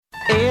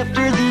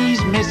After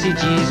these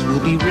messages,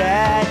 we'll be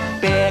right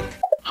back.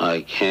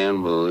 I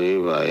can't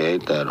believe I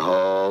ate that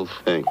whole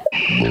thing.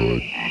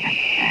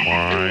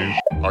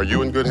 Are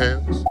you in good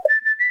hands?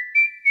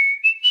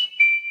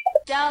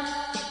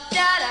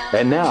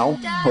 And now,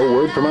 a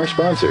word from our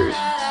sponsors.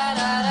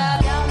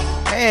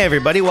 Hey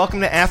everybody,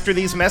 welcome to After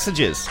These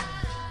Messages.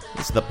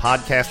 This is the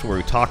podcast where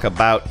we talk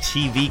about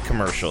TV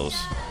commercials.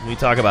 We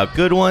talk about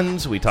good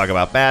ones, we talk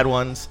about bad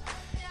ones,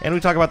 and we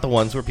talk about the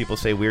ones where people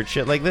say weird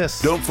shit like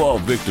this. Don't fall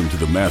victim to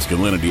the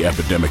masculinity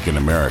epidemic in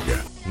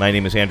America. My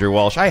name is Andrew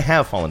Walsh. I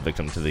have fallen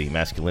victim to the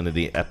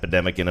masculinity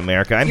epidemic in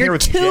America. I'm You're here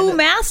with too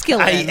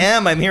masculine. I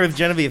am. I'm here with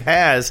Genevieve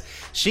Has.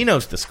 She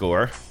knows the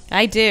score.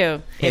 I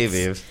do. Hey,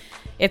 Viv.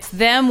 It's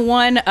them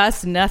one,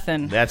 us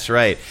nothing. That's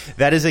right.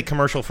 That is a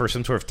commercial for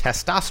some sort of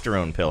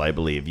testosterone pill, I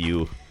believe.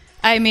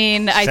 I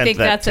think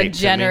that's a tape to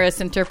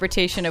generous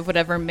interpretation of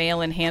whatever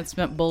male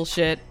enhancement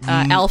bullshit,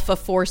 Alpha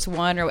Force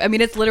One,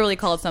 it's literally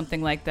called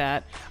something like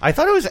that. I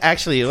thought it was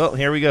actually, well,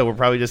 here we go. We're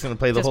probably just going to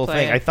play the whole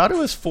thing. It. I thought it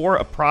was for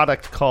a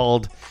product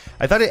called,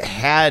 I thought it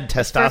had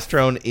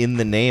testosterone in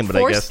the name, but I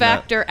guess Force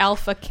Factor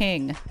Alpha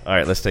King. All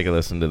right, let's take a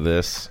listen to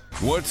this.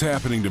 What's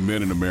happening to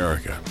men in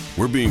America?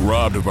 We're being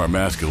robbed of our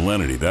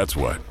masculinity, that's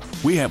what.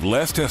 We have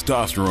less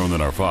testosterone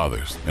than our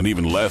fathers, and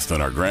even less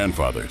than our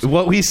grandfathers.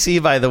 What we see,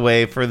 by the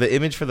way, for the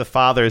image for the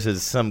fathers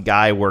is some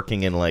guy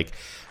working in,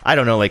 I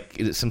don't know,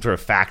 some sort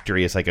of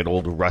factory. It's like an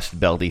old Rust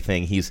Belty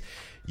thing. He's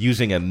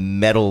using a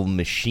metal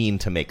machine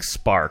to make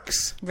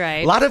sparks.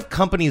 Right. A lot of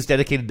companies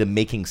dedicated to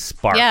making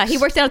sparks. Yeah, he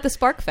worked out at the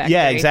Spark Factory.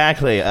 Yeah,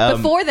 exactly.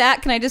 Before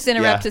that, can I just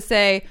interrupt to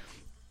say,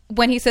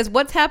 when he says,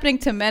 what's happening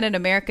to men in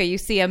America, you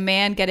see a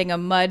man getting a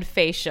mud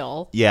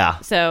facial. Yeah.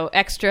 So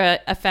extra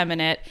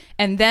effeminate.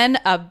 And then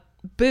a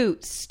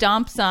boot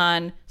stomps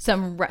on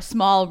some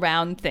small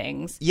round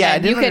things. Yeah,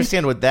 and I didn't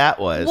understand what that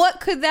was. What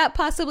could that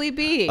possibly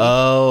be?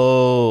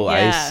 Oh,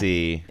 Yeah. I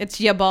see.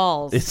 It's ya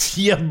balls. It's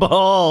ya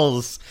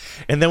balls.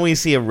 And then we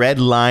see a red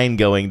line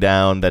going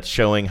down that's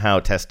showing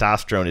how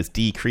testosterone is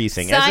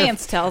decreasing.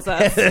 Science tells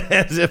us.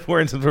 As if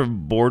we're in some sort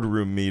of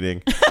boardroom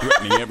meeting.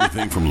 Threatening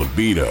everything from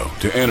libido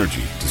to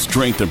energy to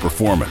strength and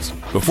performance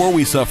before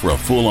we suffer a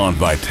full-on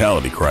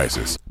vitality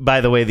crisis.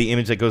 By the way, the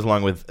image that goes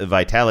along with a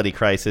vitality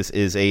crisis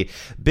is a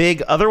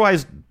big,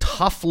 otherwise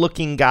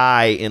tough-looking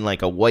guy in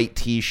a white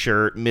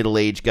t-shirt,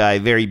 middle-aged guy,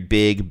 very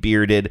big,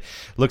 bearded.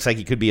 Looks like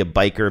he could be a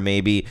biker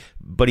maybe.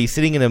 But he's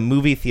sitting in a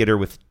movie theater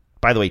with,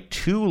 by the way,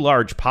 2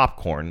 large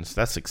popcorns.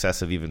 That's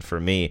excessive even for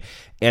me.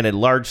 And a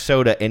large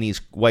soda, and he's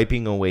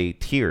wiping away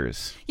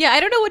tears. Yeah, I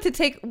don't know what to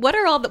take. What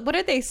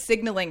are they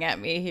signaling at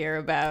me here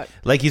about?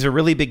 Like he's a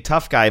really big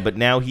tough guy, but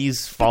now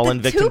he's fallen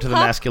victim to the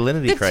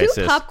masculinity crisis.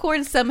 The 2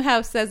 popcorn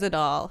somehow says it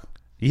all.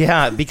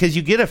 Yeah, because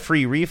you get a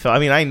free refill. I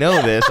mean, I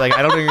know this. I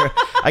don't know.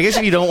 I guess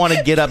if you don't want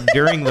to get up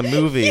during the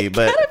movie,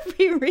 but get a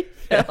free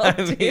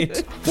refill,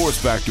 dude. Force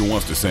Factor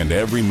wants to send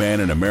every man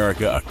in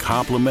America a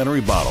complimentary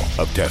bottle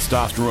of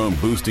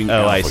testosterone-boosting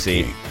Oh, Alpha I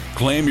see. King.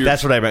 Claim your...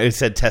 That's what I read. It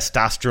said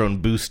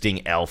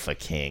testosterone-boosting Alpha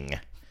King.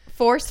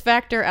 Force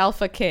Factor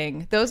Alpha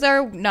King. Those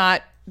are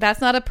not...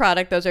 That's not a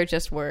product. Those are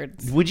just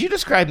words. Would you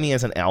describe me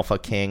as an Alpha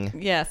King?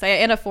 Yes,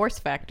 and a Force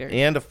Factor.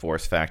 And a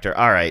Force Factor.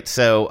 All right.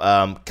 So,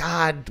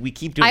 God, we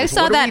keep doing I this.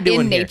 saw What are that we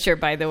doing in here? Nature,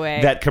 by the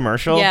way. That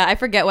commercial? Yeah, I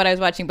forget what I was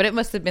watching, but it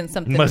must have been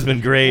something. Must have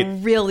been great.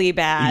 Really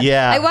bad.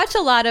 Yeah. I watch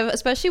a lot of,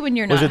 especially when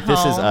you're not Was it home. This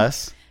Is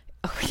Us?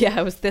 Oh, yeah,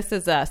 it was This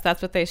Is Us.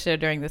 That's what they showed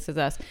during This Is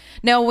Us.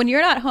 No, when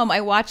you're not home, I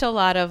watch a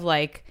lot of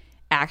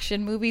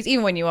action movies,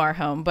 even when you are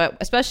home, but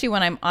especially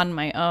when I'm on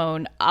my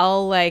own,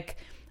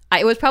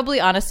 it was probably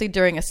honestly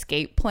during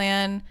Escape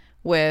Plan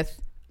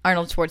with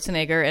Arnold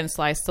Schwarzenegger and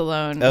Sly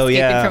Stallone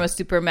escaping from a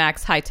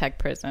supermax high-tech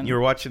prison. You were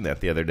watching that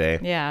the other day.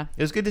 Yeah.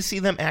 It was good to see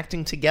them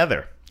acting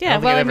together. Yeah, I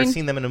don't think well, I've ever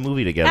seen them in a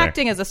movie together.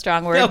 Acting is a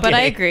strong word, but I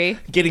agree.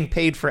 Getting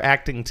paid for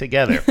acting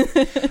together. We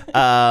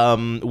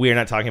are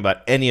not talking about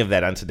any of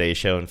that on today's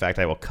show. In fact,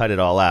 I will cut it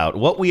all out.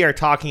 What we are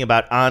talking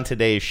about on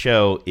today's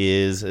show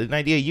is an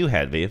idea you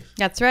had, Viv.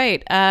 That's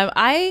right.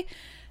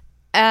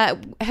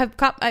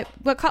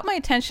 What caught my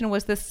attention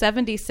was this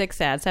 76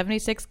 ad,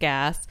 76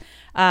 Gas.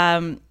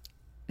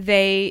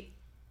 They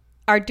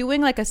are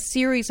doing a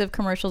series of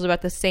commercials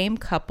about the same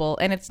couple,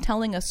 and it's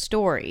telling a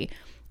story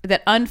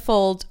that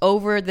unfolds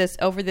over this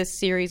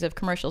series of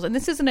commercials. And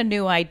this isn't a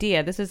new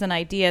idea. This is an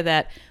idea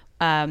that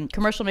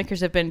commercial makers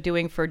have been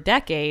doing for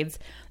decades.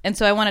 And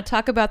so I want to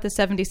talk about the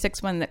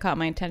 76 one that caught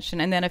my attention,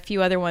 and then a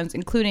few other ones,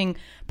 including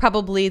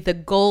probably the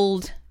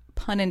gold,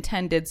 pun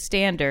intended,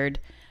 standard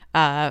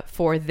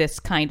for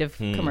this kind of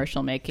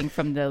commercial making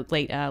from the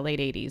late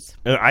 80s.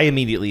 I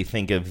immediately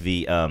think of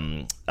the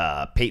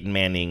Peyton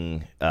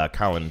Manning,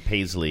 Colin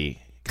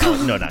Paisley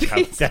No, not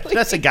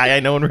that's a guy I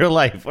know in real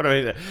life. What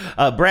do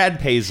I? Brad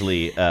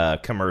Paisley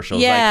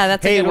commercials. Yeah, like,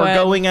 that's a hey, good we're one.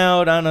 going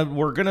out on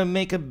we're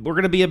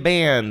gonna be a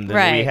band, and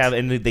Right.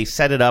 and they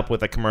set it up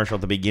with a commercial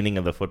at the beginning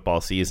of the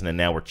football season, and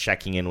now we're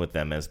checking in with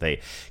them as they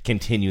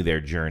continue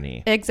their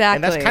journey. Exactly.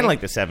 And that's kind of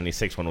like the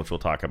 '76 one, which we'll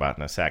talk about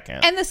in a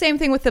second. And the same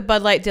thing with the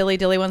Bud Light Dilly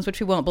Dilly ones, which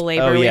we won't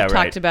belabor. Oh, yeah, We've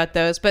right. talked about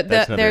those. But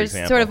That's another there's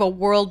example. sort of a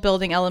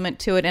world-building element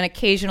to it, and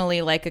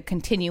occasionally like a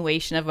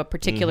continuation of a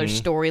particular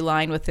Mm-hmm.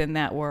 storyline within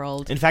that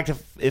world. In fact,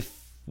 if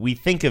we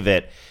think of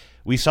it,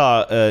 we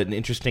saw an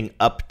interesting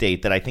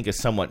update that I think is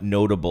somewhat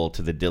notable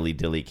to the Dilly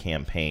Dilly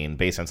campaign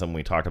based on something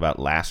we talked about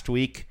last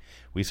week.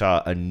 We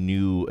saw a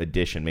new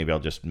addition. Maybe I'll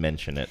just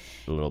mention it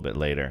a little bit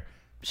later.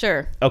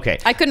 Sure. Okay.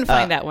 I couldn't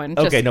find that one.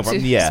 Okay, no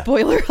problem. Yeah.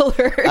 Spoiler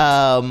alert.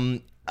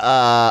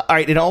 All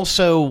right, and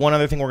also one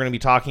other thing we're going to be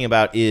talking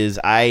about is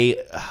I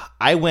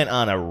went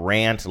on a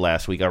rant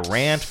last week, a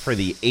rant for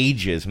the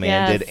ages,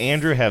 man. Yes. Did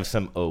Andrew have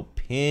some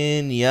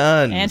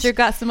opinions? Andrew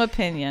got some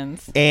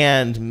opinions.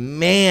 And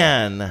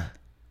man,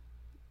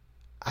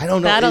 I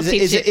don't know. That'll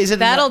teach you- Is it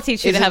that'll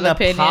teach you is to it have an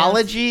opinions.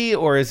 apology,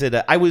 or is it?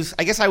 I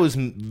guess I was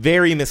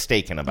very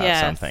mistaken about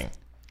Yes. something.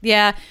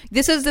 Yeah,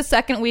 this is the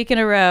second week in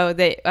a row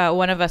that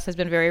one of us has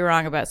been very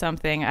wrong about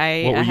something.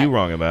 What were you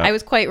wrong about? I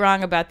was quite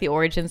wrong about the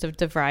origins of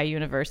DeVry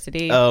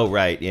University. Oh,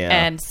 right, yeah.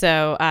 And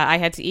so I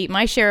had to eat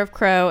my share of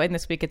crow, and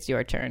this week it's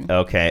your turn.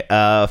 Okay.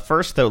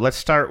 First, though, let's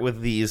start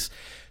with these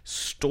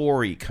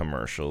story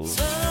commercials.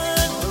 Look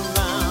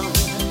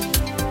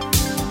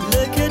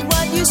at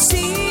what you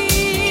see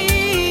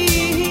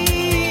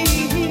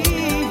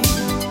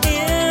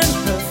in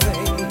her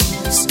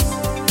face,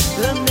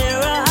 the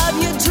mirror of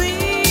your dream.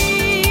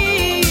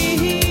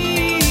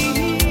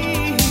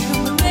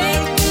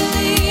 Make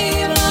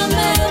believe I'm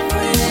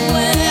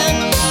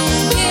everywhere,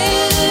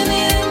 getting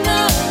in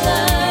the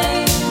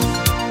light,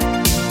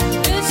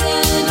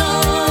 written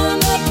on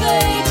the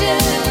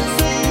pages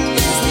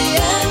is the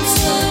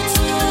answer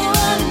to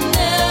a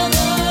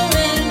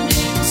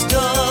never-ending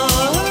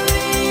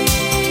story.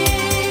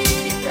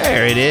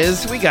 There it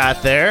is. We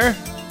got there.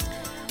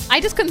 I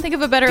just couldn't think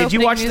of a better. Did you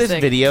opening watch this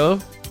music. video?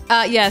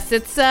 Yes,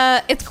 it's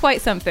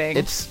quite something.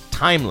 It's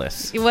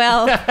timeless.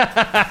 Well,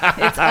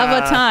 it's of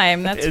a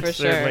time, that's It's for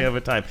certainly sure. of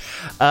a time.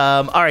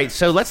 All right,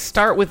 so let's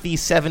start with the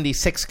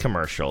 76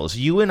 commercials.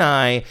 You and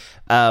I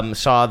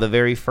saw the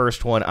very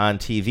first one on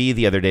TV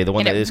the other day, the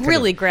one And that it is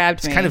really grabbed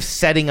it's me. kind of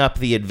setting up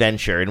the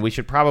adventure, and we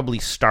should probably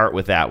start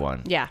with that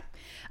one. Yeah.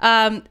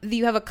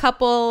 You have a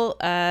couple,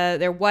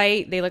 they're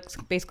white, they look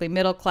basically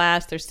middle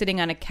class, they're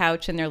sitting on a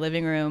couch in their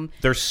living room.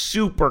 They're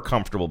super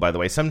comfortable, by the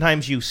way.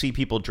 Sometimes you see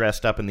people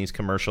dressed up in these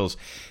commercials,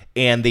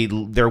 and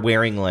they're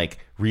wearing like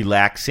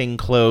relaxing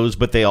clothes,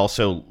 but they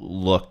also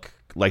look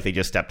like they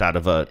just stepped out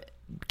of a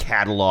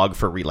catalog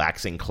for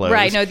relaxing clothes.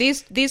 Right, no,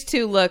 these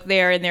two look,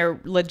 they're in their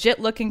legit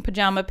looking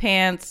pajama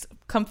pants,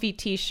 comfy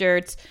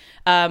t-shirts.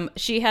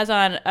 She has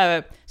on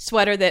a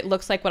sweater that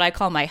looks like what I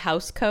call my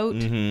house coat.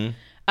 Mm-hmm.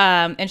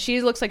 And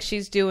she looks like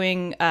she's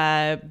doing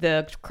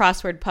the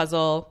crossword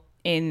puzzle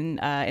in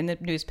the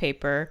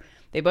newspaper.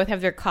 They both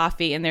have their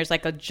coffee, and there's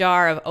like a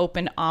jar of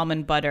open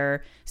almond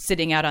butter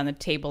sitting out on the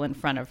table in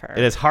front of her.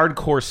 It has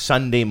hardcore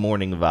Sunday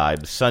morning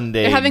vibes.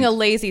 Sunday. They're having a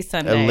lazy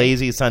Sunday. A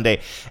lazy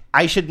Sunday.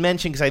 I should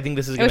mention, because I think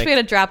this is I going wish we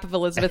had a drop of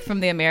Elizabeth from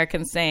The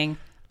Americans saying,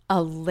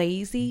 "A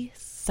lazy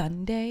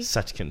Sunday."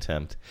 such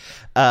contempt.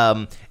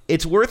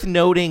 It's worth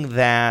noting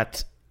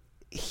that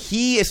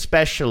he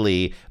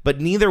especially,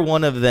 but neither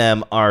one of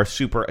them are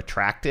super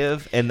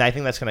attractive, and I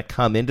think that's going to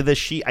come into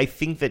this. I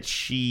think that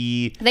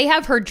she... They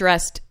have her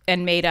dressed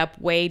and made up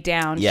way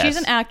down. Yes. She's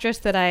an actress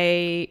that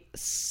I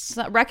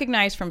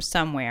recognize from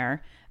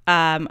somewhere.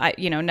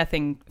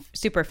 Nothing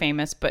super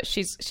famous, but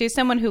she's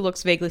someone who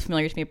looks vaguely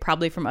familiar to me,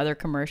 probably from other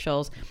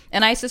commercials.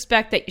 And I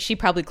suspect that she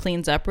probably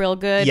cleans up real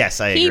good. Yes,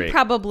 I agree. He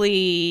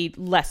probably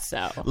less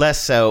so.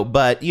 Less so,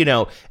 but,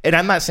 and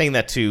I'm not saying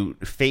that to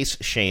face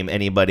shame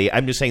anybody.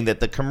 I'm just saying that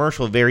the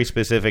commercial very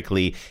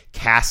specifically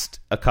cast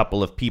a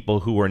couple of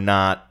people who were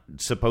not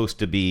supposed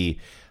to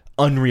be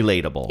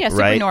unrelatable. Yeah,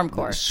 super right?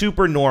 normcore.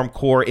 Super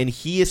normcore, and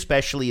he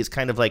especially is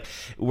kind of like,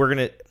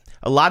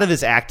 a lot of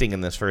his acting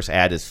in this first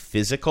ad is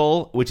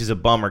physical, which is a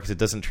bummer because it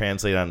doesn't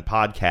translate on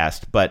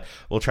podcast, but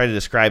we'll try to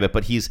describe it.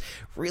 But he's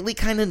really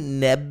kind of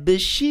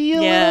nebbishy a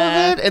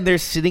little bit, and they're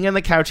sitting on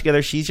the couch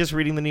together. She's just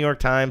reading the New York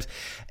Times,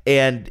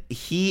 and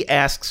he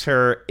asks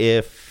her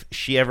if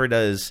she ever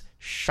does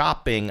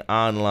shopping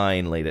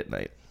online late at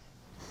night.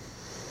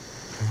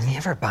 You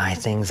ever buy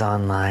things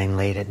online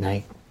late at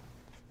night?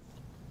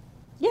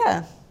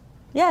 Yeah.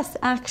 Yes,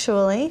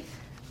 actually.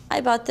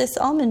 I bought this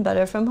almond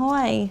butter from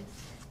Hawaii,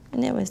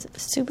 and it was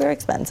super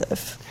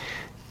expensive.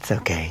 It's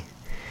okay.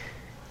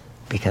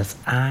 Because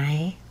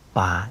I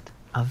bought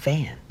a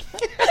van.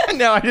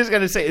 No, I'm just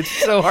going to say it's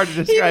so hard to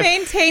He describe.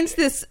 maintains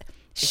this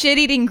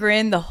shit-eating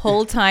grin the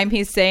whole time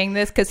he's saying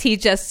this because he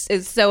just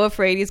is so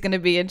afraid he's going to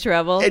be in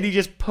trouble. And he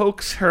just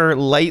pokes her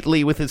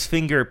lightly with his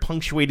finger,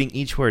 punctuating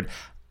each word.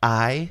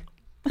 I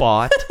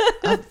bought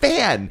a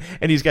van.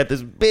 And he's got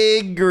this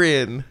big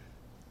grin.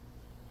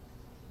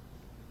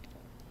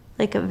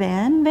 Like a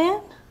van?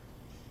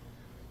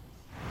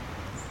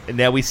 And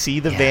now we see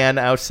the van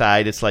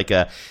outside. It's like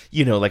a,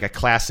 like a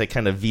classic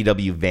kind of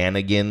VW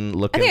Vanagon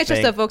looking I think it's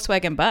thing. just a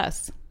Volkswagen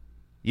bus.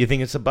 You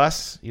think it's a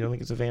bus? You don't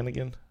think it's a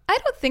Vanagon? I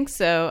don't think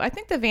so. I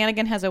think the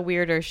Vanagon has a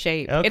weirder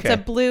shape. Okay. It's a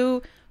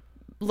blue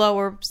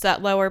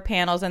lower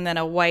panels and then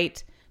a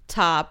white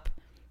top.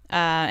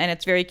 And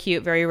it's very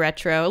cute, very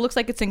retro. It looks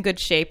like it's in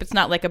good shape. It's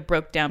not like a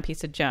broke down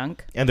piece of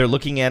junk. And they're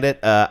looking at it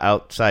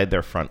outside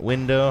their front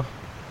window.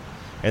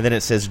 And then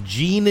it says,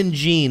 Gene and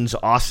Gene's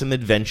Awesome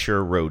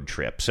Adventure Road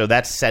Trip. So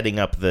that's setting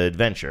up the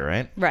adventure,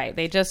 right? Right.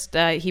 They just,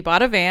 he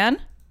bought a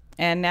van,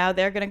 and now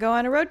they're going to go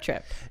on a road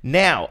trip.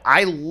 Now,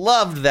 I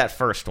loved that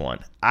first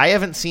one. I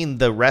haven't seen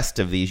the rest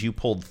of these. You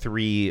pulled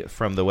 3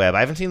 from the web. I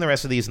haven't seen the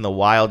rest of these in the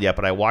wild yet,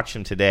 but I watched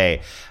them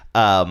today.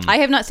 I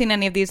have not seen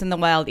any of these in the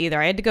wild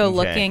either. I had to go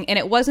looking, and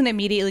it wasn't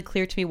immediately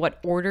clear to me what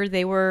order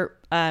they were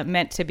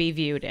meant to be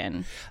viewed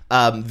in.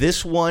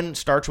 This one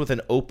starts with an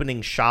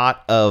opening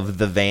shot of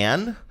the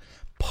van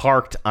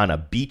parked on a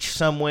beach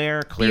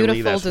somewhere.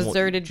 Clearly, Beautiful,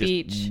 deserted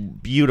beach.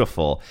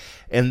 Beautiful.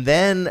 And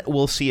then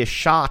we'll see a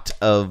shot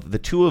of the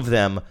two of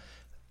them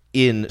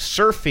in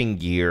surfing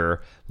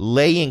gear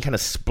laying kind of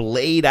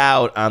splayed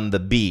out on the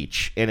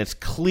beach. And it's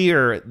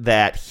clear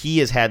that he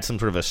has had some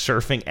sort of a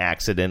surfing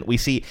accident. We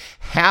see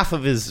half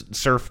of his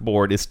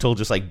surfboard is still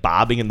just like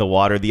bobbing in the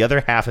water. The other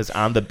half is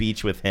on the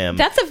beach with him.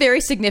 That's a very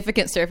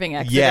significant surfing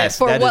accident. Yes,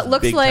 for that what is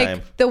looks big like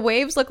time. the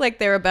waves look like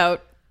they're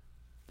about,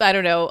 I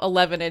don't know,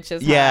 11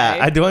 inches high.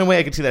 Yeah, the only way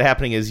I could see that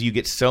happening is you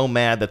get so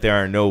mad that there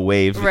are no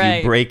waves that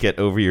you break it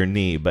over your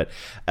knee. But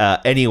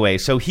anyway,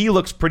 so he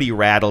looks pretty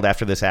rattled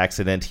after this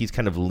accident. He's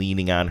kind of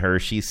leaning on her.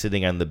 She's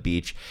sitting on the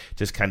beach,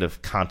 just kind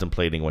of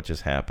contemplating what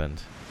just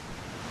happened.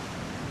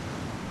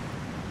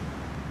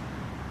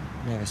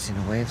 Never seen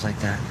a wave like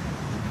that.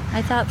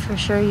 I thought for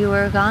sure you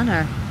were a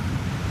goner.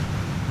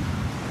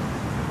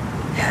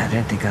 Yeah, I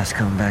didn't think I was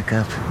coming back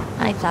up.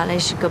 I thought I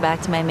should go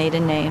back to my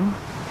maiden name.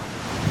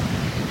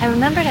 I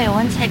remembered I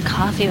once had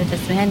coffee with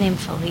this man named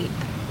Philippe.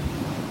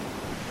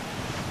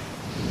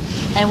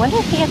 I wonder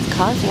if he gets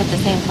coffee at the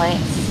same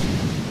place.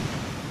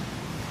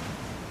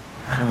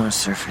 I don't want to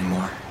surf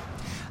anymore.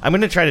 I'm going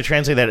to try to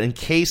translate that in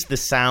case the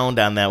sound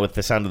on that with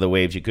the sound of the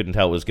waves, you couldn't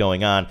tell what was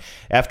going on.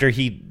 After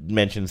he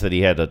mentions that he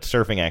had a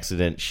surfing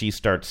accident, she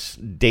starts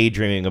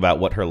daydreaming about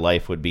what her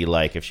life would be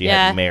like if she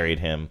hadn't married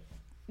him.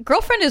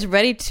 Girlfriend is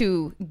ready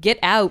to get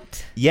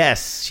out.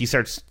 Yes, she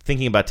starts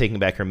thinking about taking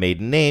back her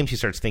maiden name. She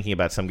starts thinking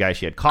about some guy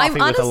she had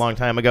coffee with a long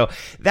time ago.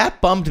 That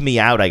bummed me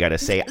out, I gotta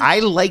say. I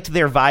liked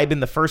their vibe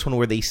in the first one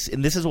where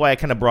and this is why I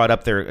kind of brought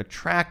up their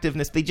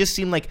attractiveness. They just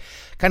seem like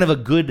kind of a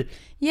good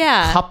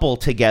couple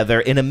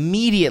together. And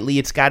immediately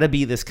it's got to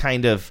be this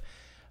kind of,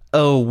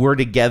 oh, we're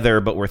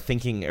together, but we're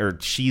thinking, or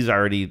she's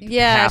already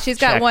she's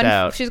got one.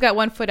 out. She's got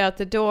one foot out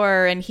the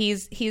door, and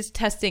he's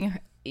testing.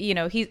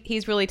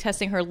 He's really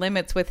testing her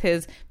limits with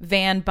his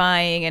van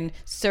buying and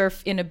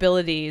surf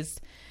inabilities.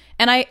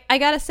 And I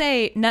gotta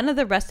say, none of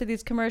the rest of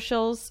these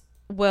commercials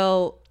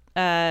will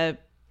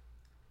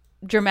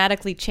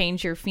dramatically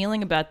change your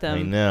feeling about them.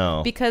 I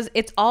know. Because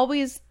it's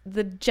always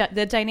the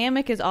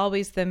dynamic is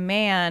always the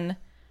man.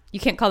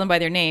 You can't call them by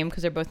their name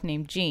because they're both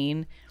named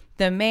Gene.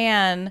 The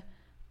man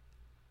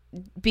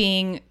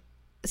being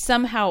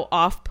somehow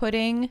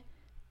off-putting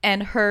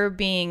and her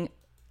being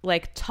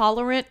like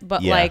tolerant,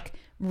 but like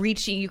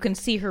reaching, you can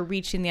see her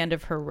reaching the end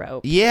of her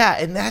rope. Yeah,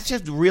 and that's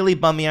just really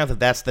bummed me out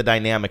that that's the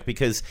dynamic,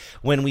 because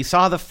when we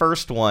saw the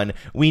first one,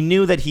 we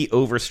knew that he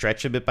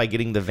overstretched a bit by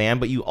getting the van,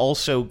 but you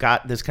also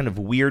got this kind of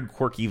weird,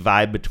 quirky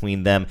vibe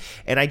between them,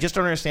 and I just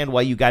don't understand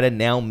why you got to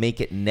now make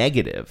it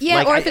negative.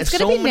 Yeah, or if it's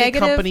going to be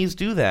negative, companies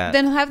do that.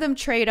 Then have them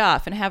trade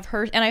off and have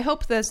her, and I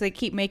hope that as they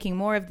keep making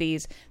more of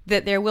these,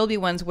 that there will be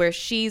ones where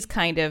she's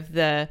kind of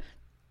the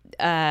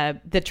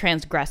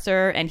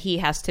transgressor, and he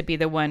has to be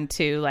the one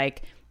to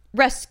like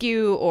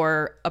rescue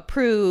or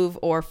approve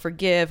or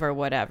forgive or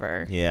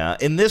whatever. Yeah.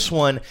 In this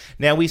one,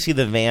 now we see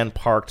the van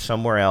parked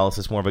somewhere else.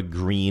 It's more of a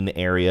green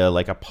area,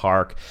 like a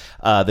park.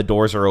 The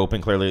doors are open.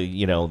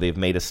 Clearly, they've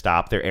made a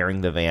stop. They're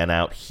airing the van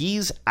out.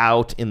 He's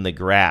out in the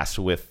grass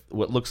with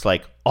what looks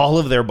like all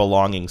of their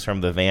belongings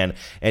from the van,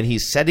 and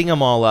he's setting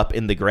them all up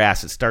in the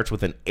grass. It starts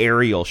with an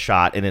aerial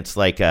shot, and it's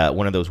like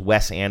one of those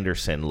Wes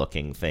Anderson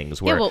looking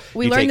things. Where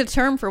we learned the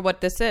term for what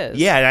this is.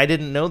 Yeah, I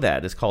didn't know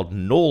that. It's called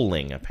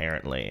knolling,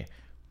 apparently,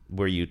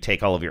 where you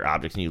take all of your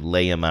objects and you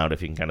lay them out,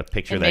 if you can kind of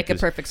picture and that. Make a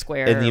perfect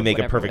square. And you make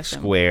a perfect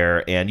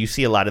square, and you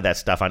see a lot of that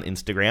stuff on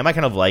Instagram. I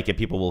kind of like it.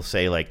 People will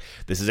say, like,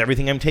 this is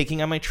everything I'm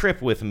taking on my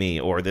trip with me,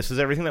 or this is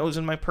everything that was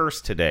in my purse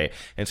today.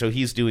 And so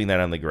he's doing that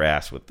on the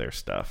grass with their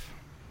stuff.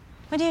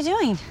 What are you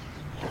doing?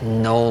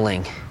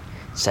 Knolling.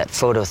 It's that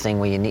photo thing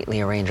where you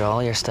neatly arrange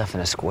all your stuff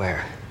in a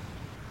square.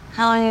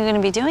 How long are you going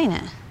to be doing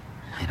it?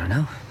 I don't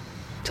know.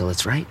 Till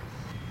it's right.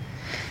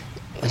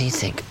 What do you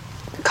think?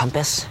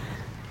 Compass?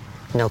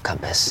 No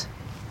compass.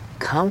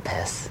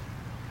 Compass?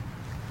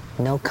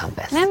 No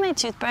compass. Can I have my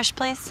toothbrush,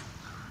 please?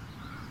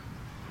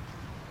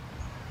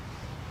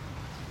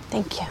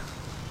 Thank you.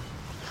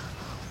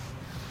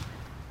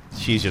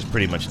 She's just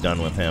pretty much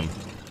done with him.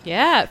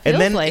 Yeah, it feels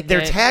and then like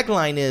their it.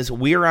 tagline is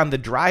 "We're on the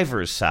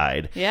driver's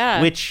side,"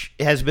 which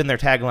has been their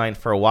tagline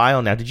for a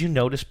while now. Did you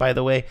notice, by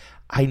the way?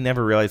 I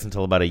never realized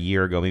until about a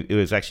year ago. It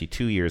was actually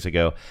 2 years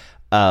ago.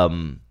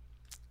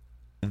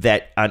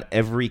 That on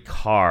every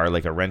car,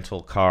 like a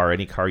rental car,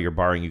 any car you're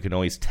borrowing, you can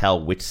always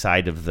tell which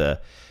side of the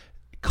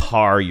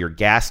car your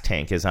gas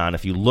tank is on.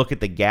 If you look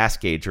at the gas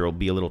gauge, there will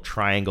be a little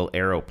triangle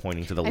arrow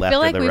pointing to the left I feel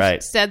like or the we've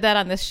right. said that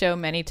on this show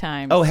many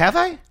times. Oh, have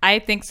I? I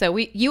think so.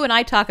 You and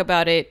I talk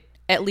about it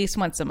at least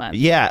once a month.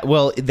 Yeah,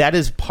 well, that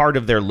is part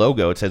of their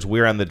logo. It says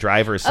 "We're on the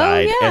driver's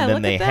side," yeah, and then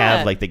look they at have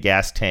that. like the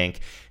gas tank,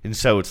 and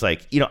so it's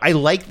like, I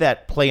like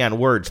that play on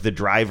words, the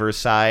driver's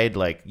side,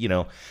 like,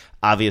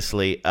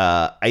 obviously,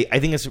 I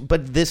think it's,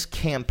 but this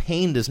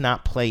campaign does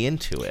not play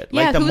into it.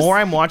 Yeah, Like the more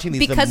I'm watching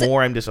these, because the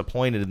more I'm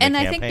disappointed in the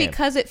campaign. And I think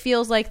because it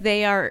feels like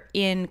they are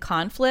in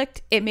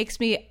conflict, it makes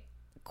me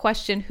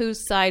question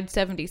whose side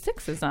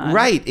 76 is on.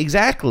 Right,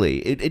 exactly.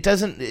 It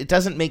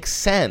doesn't make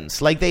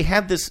sense. Like they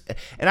have this,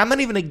 and I'm not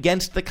even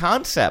against the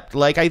concept.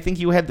 Like I think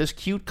you had this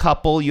cute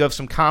couple. You have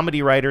some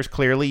comedy writers.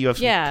 Clearly, you have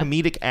some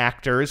comedic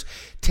actors.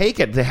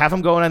 Take it. They have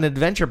them going on an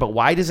adventure. But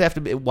why does it have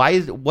to be?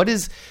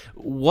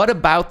 What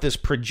about this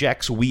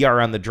projects we are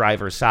on the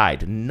driver's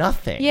side?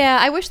 Nothing. Yeah,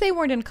 I wish they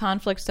weren't in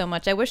conflict so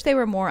much. I wish they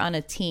were more on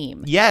a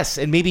team. Yes,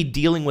 and maybe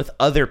dealing with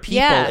other people,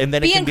 Yeah, and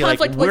then be it can in be like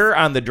conflict with- we're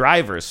on the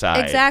driver's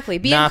side. Exactly.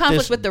 Be in not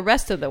conflict this- with the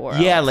rest of the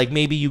world. Yeah, like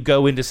maybe you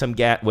go into some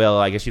well,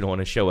 I guess you don't want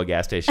to show a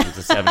gas station. It's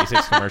a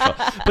 76 commercial.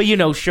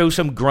 But, show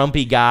some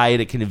grumpy guy at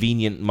a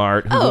convenient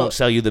mart who won't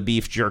sell you the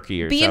beef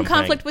jerky or be something. in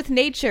conflict with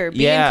nature.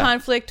 Be in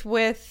conflict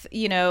with,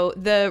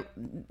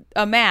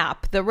 a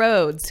map, the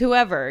roads,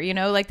 whoever.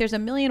 Like there's a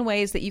million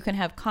ways that you can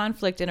have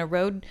conflict in a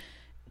road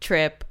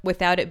trip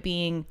without it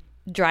being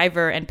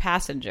driver and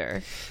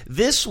passenger.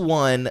 This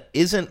one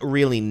isn't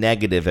really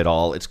negative at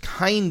all. It's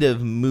kind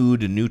of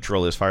mood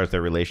neutral as far as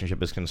their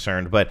relationship is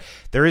concerned, but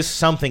there is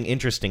something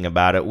interesting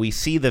about it. We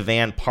see the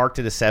van parked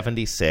at a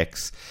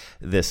 76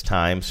 this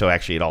time, so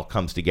actually it all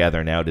comes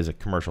together now. It is a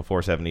commercial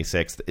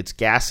 476. It's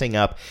gassing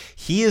up.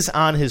 He is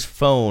on his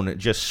phone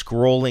just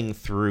scrolling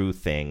through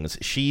things.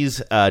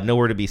 She's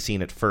nowhere to be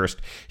seen at first.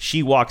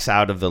 She walks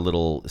out of the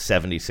little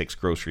 76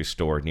 grocery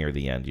store near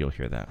the end. You'll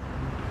hear that.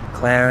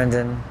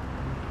 Clarendon,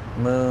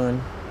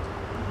 Moon,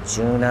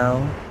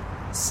 Juno,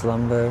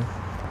 Slumber,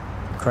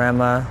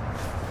 Crema,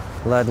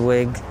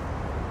 Ludwig,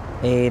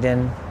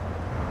 Aiden,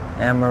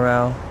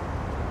 Amaral,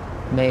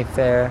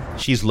 Mayfair.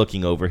 She's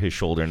looking over his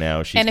shoulder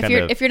now. She's And if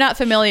kind you're not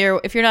familiar,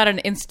 if you're not an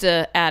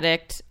Insta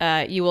addict,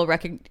 you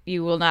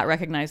will not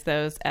recognize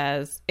those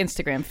as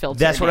Instagram filters.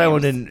 That's what I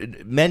want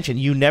to mention.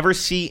 You never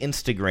see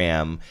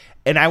Instagram,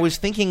 and I was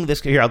thinking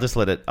this. Here, I'll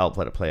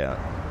let it play out.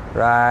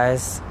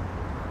 Rise,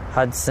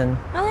 Hudson.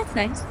 Oh, that's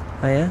nice.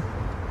 Oh yeah.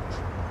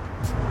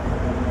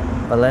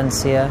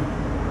 Valencia,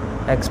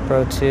 X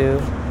Pro 2.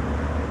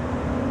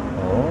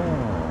 Oh.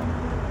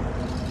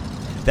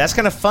 That's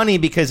kind of funny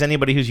because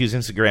anybody who's used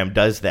Instagram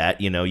does that.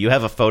 You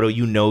have a photo,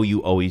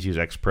 you always use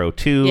X Pro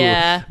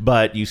 2,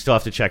 but you still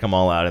have to check them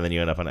all out, and then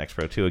you end up on X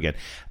Pro 2 again.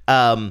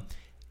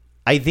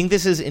 I think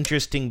this is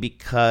interesting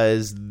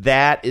because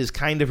that is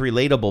kind of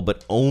relatable,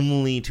 but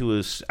only to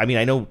us. I mean,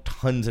 I know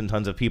tons and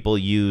tons of people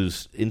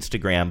use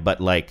Instagram, but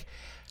like,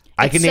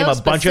 I can name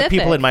a bunch of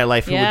people in my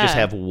life who would just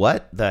have,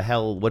 what the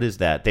hell, what is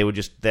that? They would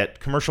that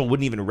commercial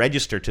wouldn't even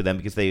register to them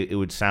because it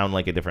would sound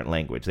like a different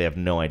language. They have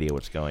no idea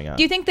what's going on.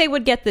 Do you think they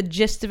would get the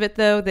gist of it,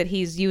 though, that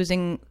he's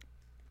using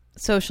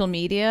social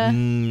media?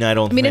 I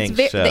don't think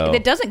so.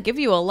 It doesn't give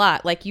you a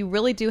lot. Like, you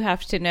really do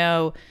have to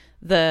know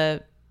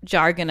the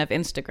jargon of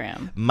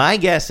Instagram. My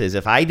guess is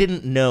if I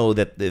didn't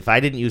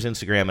use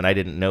Instagram and I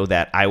didn't know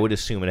that, I would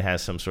assume it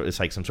has it's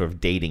like some sort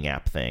of dating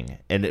app thing,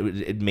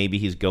 and maybe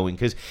he's going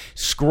because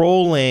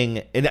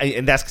scrolling,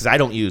 and that's because I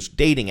don't use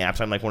dating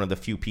apps. I'm like one of the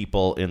few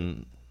people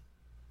in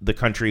the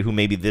country who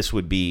maybe this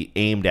would be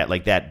aimed at,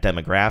 like that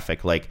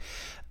demographic. Like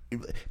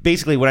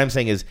basically, what I'm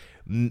saying is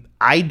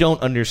I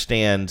don't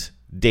understand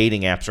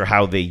dating apps or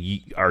how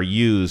they are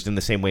used in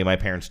the same way my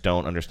parents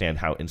don't understand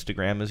how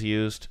Instagram is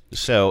used.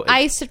 So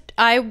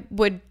I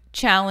would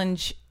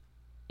challenge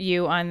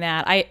you on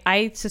that.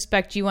 I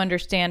suspect you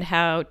understand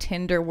how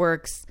Tinder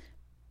works,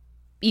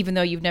 even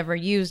though you've never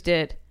used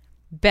it,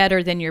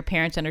 better than your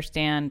parents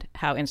understand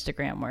how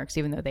Instagram works,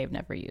 even though they've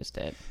never used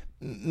it.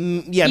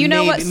 Yeah,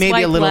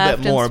 maybe a little bit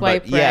more,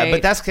 but yeah,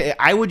 but that's.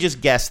 I would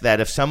just guess that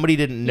if somebody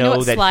didn't know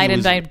what that slide he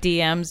was, into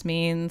DMs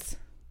means.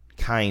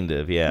 Kind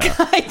of, yeah.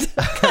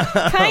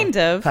 Kind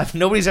of.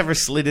 Nobody's ever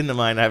slid into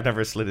mine. I've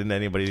never slid into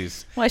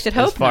anybody's. Well, I should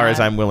hope as far not. as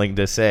I'm willing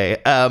to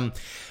say.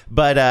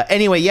 But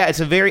anyway, yeah,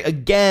 it's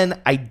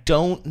again, I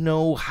don't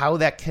know how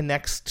that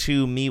connects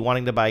to me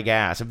wanting to buy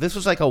gas. If this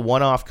was like a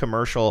one-off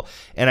commercial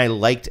and I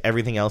liked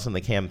everything else in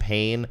the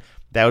campaign,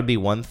 that would be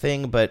one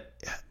thing. But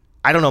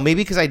I don't know, maybe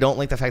because I don't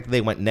like the fact that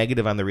they went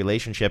negative on the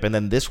relationship, and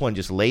then this one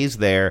just lays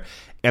there,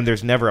 and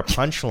there's never a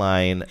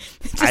punchline.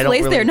 Just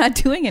lays there, not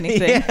doing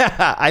anything.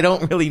 Yeah, I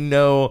don't really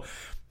know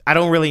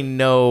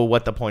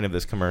what the point of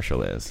this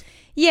commercial is.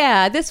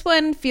 Yeah, this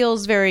one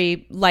feels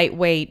very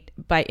lightweight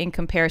in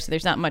comparison.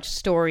 There's not much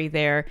story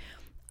there.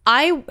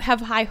 I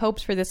have high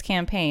hopes for this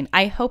campaign.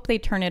 I hope they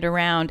turn it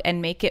around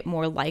and make it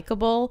more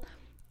likable,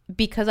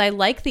 because I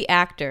like the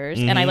actors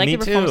and I like the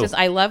performances. Too.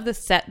 I love the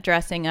set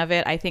dressing of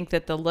it. I think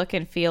that the look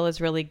and feel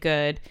is really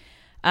good.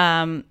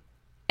 And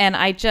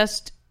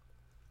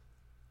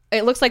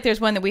it looks like there's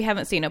one that we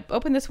haven't seen.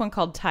 Open this one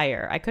called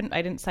Tire. I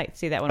didn't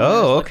see that one.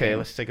 Oh, okay.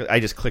 Let's take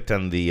I just clicked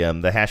on the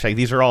hashtag.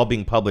 These are all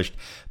being published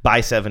by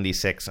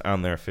 76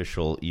 on their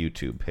official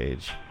YouTube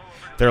page.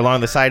 They're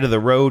along the side of the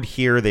road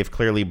here. They've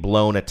clearly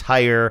blown a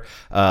tire.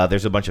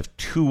 There's a bunch of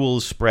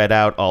tools spread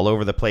out all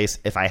over the place.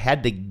 If I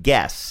had to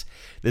guess,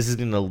 this is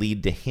going to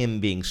lead to him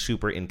being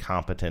super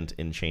incompetent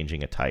in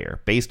changing a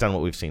tire. Based on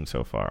what we've seen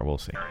so far, we'll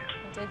see.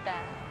 Did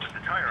that. With the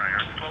tire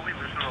iron, slowly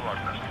loosen the lug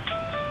nuts.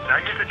 Now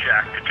use a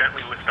jack to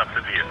gently lift up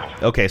the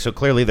vehicle. Okay, so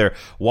clearly they're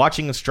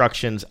watching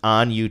instructions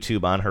on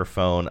YouTube on her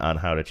phone on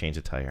how to change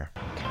a tire.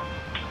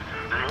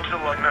 Remove the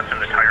lug nuts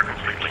and the tire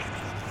completely.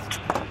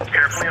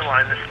 Carefully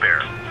align the spare.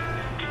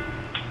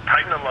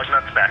 Tighten the lug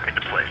nuts back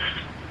into place.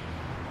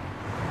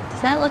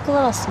 Does that look a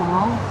little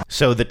small?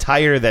 So the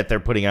tire that they're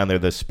putting on there,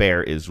 the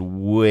spare, is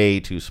way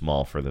too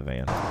small for the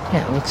van.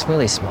 Yeah, it looks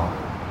really small.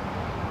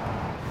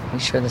 Are you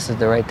sure this is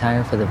the right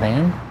tire for the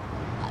van?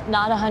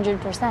 Not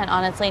 100%,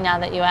 honestly, now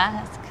that you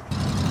ask.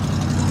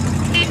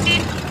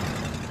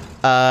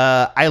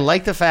 I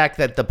like the fact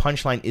that the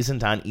punchline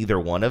isn't on either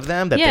one of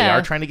them, that they Yeah.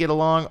 are trying to get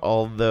along,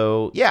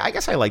 although, yeah, I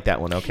guess I like that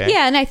one, okay.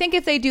 Yeah, and I think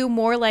if they do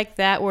more like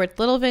that, where it's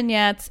little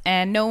vignettes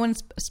and no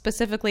one's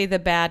specifically the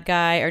bad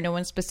guy or no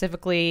one's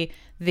specifically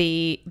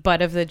the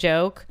butt of the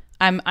joke,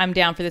 I'm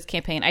down for this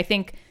campaign. I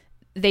think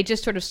they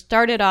just sort of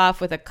started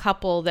off with a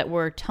couple that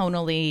were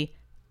tonally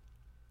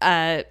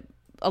a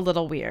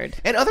little weird.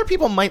 And other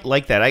people might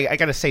like that. I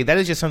got to say, that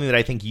is just something that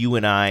I think you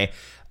and I...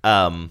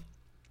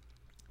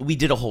 we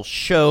did a whole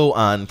show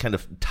on kind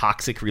of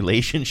toxic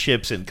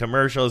relationships and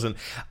commercials, and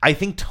I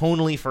think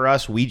tonally for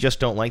us, we just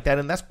don't like that,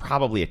 and that's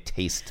probably a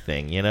taste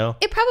thing, you know?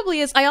 It probably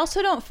is. I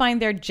also don't find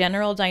their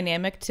general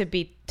dynamic to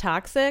be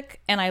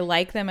toxic, and I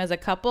like them as a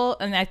couple,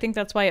 and I think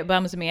that's why it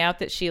bums me out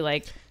that she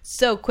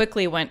so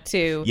quickly went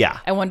to, Yeah.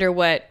 I wonder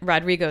what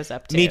Rodrigo's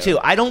up to. Me too.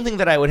 I don't think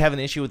that I would have an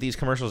issue with these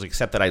commercials,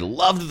 except that I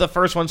loved the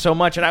first one so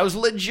much, and I was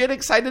legit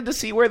excited to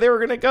see where they were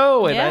going to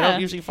go, and I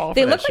don't usually fall for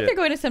They that look shit. like they're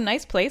going to some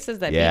nice places.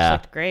 That Yeah.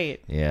 beach looked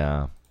great.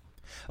 Yeah.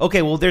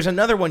 Okay, well, there's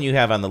another one you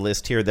have on the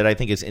list here that I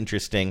think is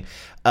interesting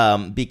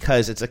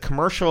because it's a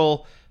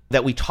commercial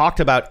that we talked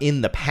about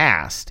in the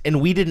past,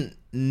 and we didn't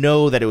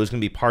know that it was going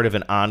to be part of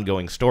an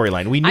ongoing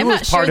storyline. We knew I'm it not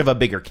was part sure- of a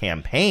bigger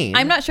campaign.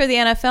 I'm not sure the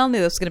NFL knew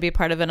this was going to be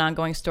part of an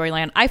ongoing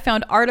storyline. I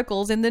found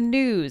articles in the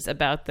news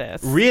about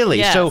this. Really?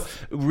 Yes. So,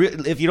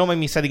 if you don't mind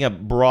me setting up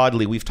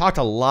broadly, we've talked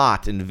a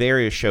lot in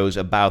various shows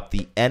about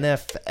the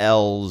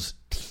NFL's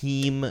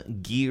Team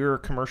Gear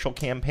commercial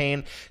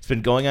campaign. It's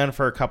been going on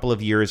for a couple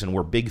of years, and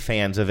we're big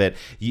fans of it.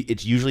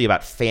 It's usually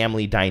about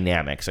family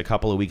dynamics. A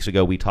couple of weeks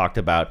ago, we talked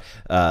about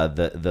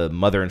the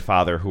mother and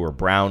father who are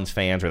Browns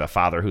fans, or the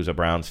father who's a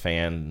Browns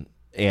fan,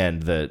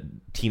 and the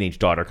teenage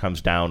daughter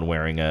comes down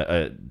wearing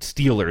a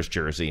Steelers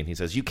jersey, and he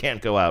says, you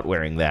can't go out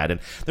wearing that.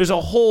 And there's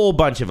a whole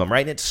bunch of them,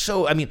 right? And it's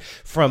so, I mean,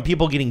 from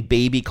people getting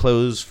baby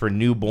clothes for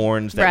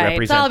newborns that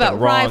represent It's all about the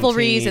wrong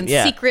rivalries team. and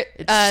Yeah. secret,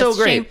 It's so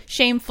great.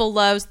 shameful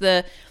loves.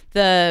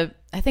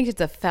 I think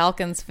it's a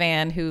Falcons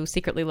fan who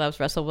secretly loves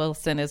Russell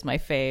Wilson is my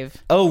fave.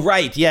 Oh,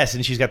 right. Yes.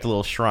 And she's got the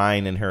little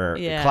shrine in her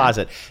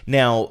closet.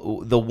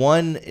 Now, the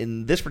one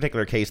in this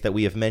particular case that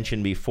we have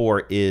mentioned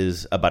before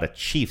is about a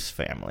Chiefs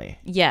family.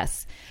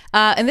 Yes.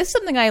 And this is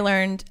something I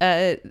learned,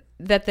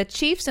 that the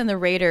Chiefs and the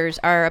Raiders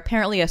are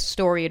apparently a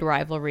storied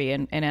rivalry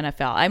in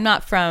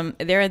NFL.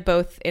 They're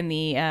both in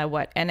the,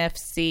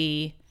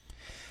 NFC...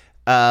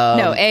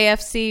 no,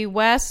 AFC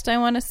West, I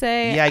want to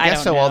say. Yeah, I guess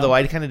don't so, know. although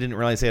I kind of didn't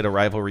realize they had a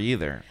rivalry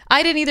either.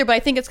 I didn't either, but I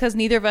think it's because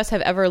neither of us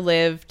have ever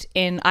lived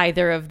in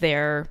either of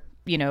their,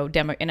 in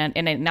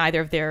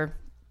either of their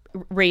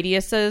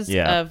radiuses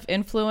of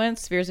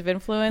influence, spheres of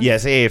influence.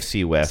 Yes,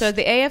 AFC West. So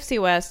the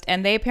AFC West,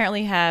 and they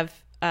apparently have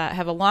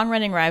a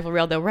long-running rivalry,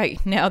 although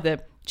right now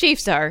the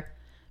Chiefs are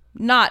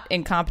not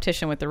in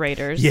competition with the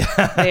Raiders.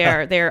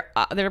 Yeah.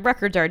 Their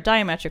records are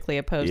diametrically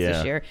opposed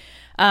this year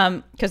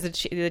because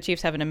the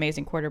Chiefs have an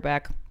amazing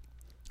quarterback.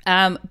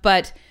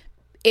 But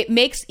it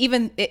makes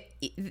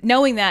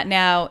knowing that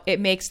now, it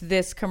makes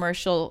this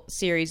commercial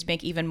series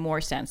make even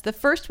more sense. The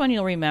first one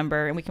you'll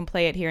remember, and we can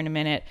play it here in a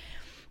minute,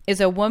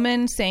 is a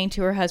woman saying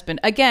to her husband,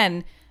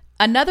 again,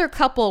 another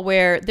couple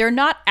where they're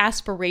not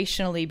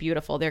aspirationally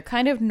beautiful. They're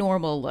kind of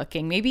normal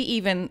looking, maybe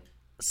even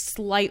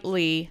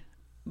slightly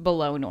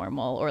below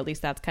normal, or at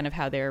least that's kind of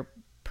how they're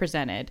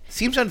presented.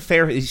 Seems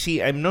unfair. You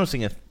see, I'm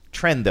noticing a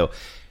trend, though.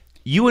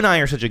 You and I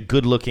are such a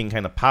good-looking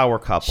kind of power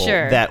couple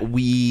that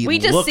we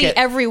just look see at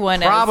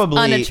everyone as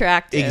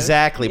unattractive.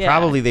 Exactly. Yeah.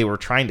 Probably they were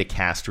trying to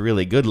cast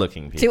really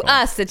good-looking people. To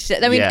us, it's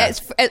just,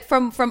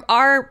 from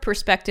our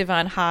perspective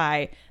on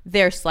high,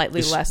 they're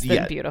slightly less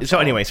than beautiful. So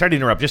anyway, sorry to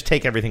interrupt. Just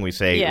take everything we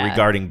say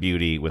regarding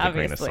beauty with a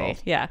grain of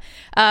salt. Yeah.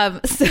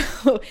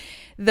 So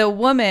the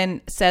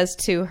woman says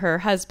to her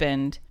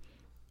husband,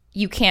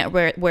 you can't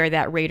wear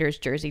that Raiders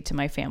jersey to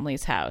my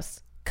family's house.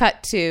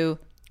 cut to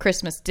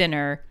Christmas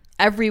dinner.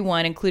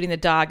 Everyone, including the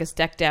dog, is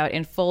decked out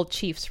in full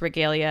Chiefs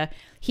regalia.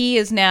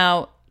 He's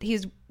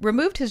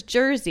removed his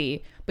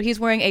jersey, but he's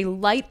wearing a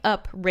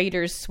light-up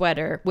Raiders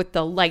sweater with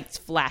the lights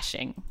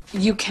flashing.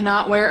 You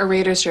cannot wear a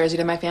Raiders jersey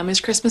to my family's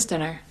Christmas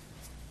dinner.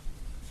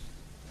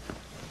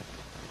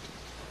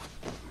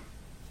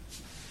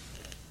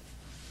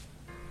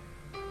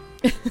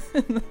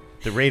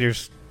 The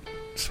Raiders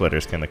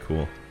sweater's kind of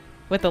cool.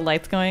 With the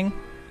lights going?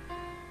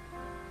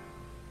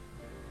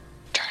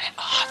 Turn it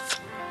off.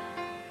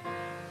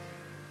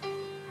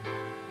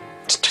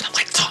 Just turn the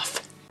lights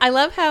off. I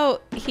love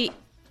how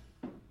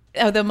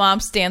the mom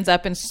stands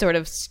up and sort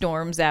of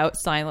storms out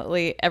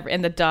silently,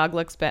 and the dog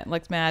looks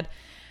mad.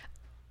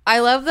 I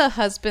love the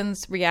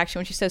husband's reaction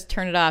when she says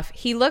turn it off.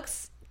 He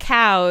looks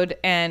cowed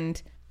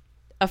and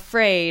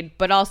afraid,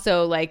 but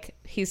also like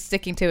he's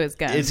sticking to his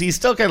guns. He's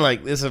still kind of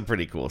like, this is a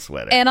pretty cool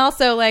sweater. And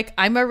also like,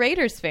 I'm a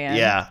Raiders fan.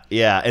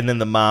 Yeah. And then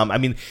the mom,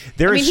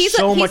 he's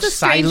so much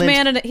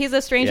silent. He's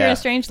a stranger in a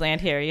strange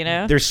land here, you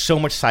know? There's so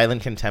much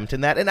silent contempt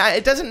in that. And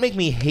it doesn't make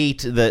me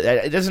hate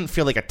it doesn't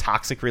feel like a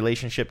toxic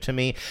relationship to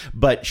me,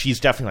 but she's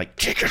definitely like,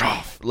 kick it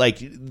off. Like,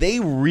 they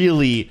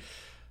really,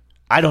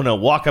 I don't know,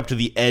 walk up to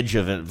the edge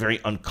of a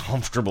very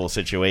uncomfortable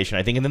situation,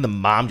 I think, and then the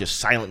mom just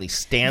silently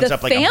stands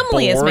up like a board. The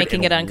family is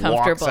making it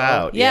uncomfortable. Walks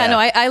out. Yeah, no,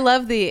 I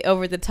love the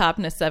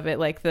over-the-topness of it,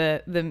 like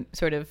the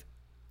sort of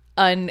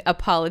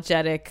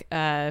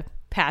unapologetic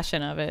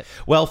passion of it.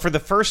 Well, for the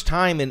first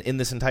time in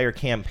this entire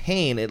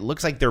campaign, it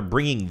looks like they're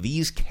bringing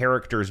these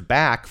characters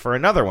back for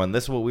another one.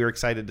 This is what we were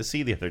excited to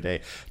see the other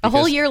day. A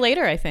whole year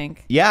later, I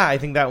think. Yeah, I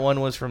think that one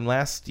was from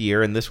last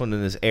year, and this one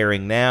is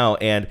airing now.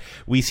 And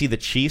we see the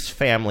Chiefs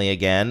family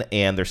again,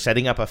 and they're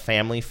setting up a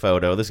family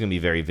photo. This is going to be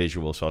very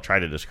visual, so I'll try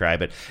to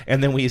describe it.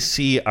 And then we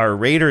see our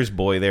Raiders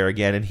boy there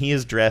again, and he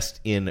is dressed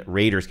in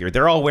Raiders gear.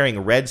 They're all wearing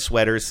red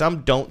sweaters.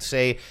 Some don't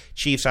say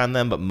Chiefs on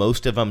them, but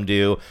most of them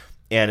do.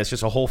 And it's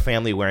just a whole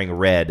family wearing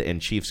red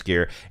and Chiefs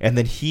gear. And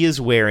then he is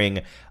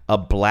wearing a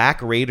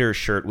black Raiders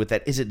shirt with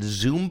that. Is it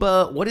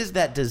Zumba? What is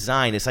that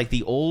design? It's like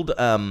the old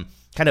kind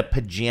of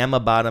pajama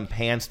bottom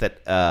pants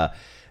that I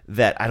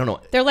don't know.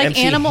 They're like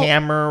MC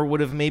Hammer would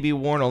have maybe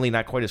worn, only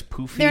not quite as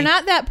poofy. They're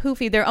not that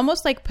poofy. They're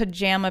almost like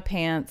pajama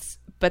pants,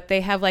 but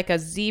they have like a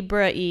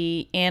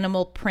zebra-y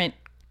animal print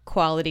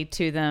quality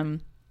to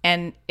them.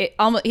 And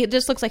it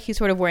just looks like he's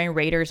sort of wearing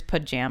Raiders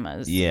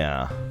pajamas.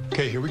 Yeah.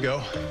 Okay, here we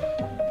go.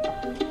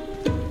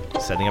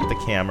 Setting up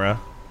the camera.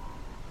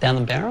 Down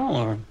the barrel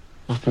or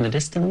off in the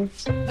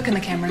distance? Look in the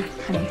camera,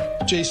 honey.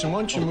 Jason, why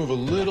don't you move a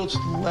little to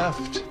the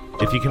left?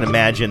 If you can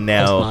imagine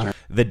now,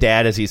 the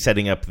dad, as he's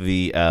setting up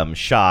the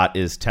shot,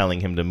 is telling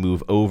him to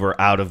move over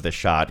out of the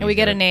shot. And we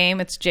get a name.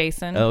 It's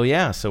Jason. Oh,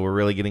 yeah. So we're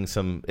really getting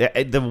some...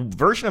 The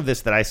version of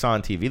this that I saw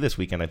on TV this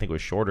weekend, I think,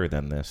 was shorter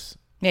than this.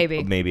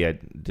 Maybe I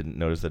didn't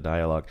notice the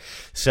dialogue.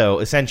 So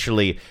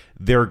essentially,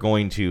 they're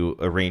going to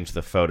arrange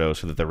the photo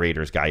so that the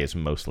Raiders guy is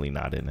mostly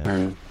not in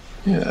it.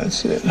 Yeah,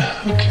 that's it.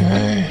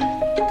 Okay.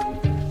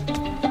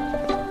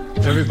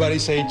 Everybody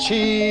say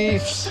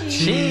Chiefs.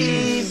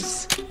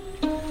 Chiefs.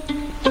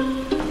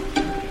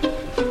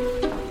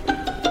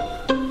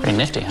 Pretty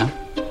nifty, huh?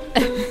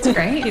 It's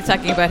great. He's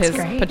talking about his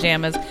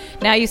pajamas.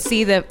 Now you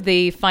see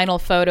the final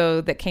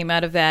photo that came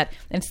out of that.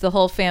 It's the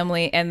whole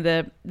family, and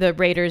the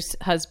Raiders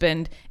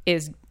husband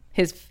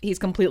he's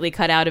completely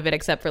cut out of it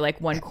except for like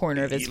one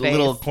corner of his face.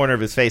 Little corner of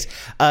his face.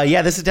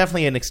 Yeah, this is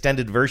definitely an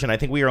extended version. I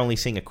think we are only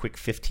seeing a quick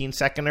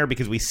 15-seconder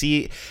because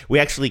we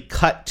actually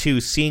cut to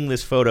seeing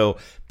this photo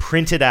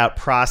printed out,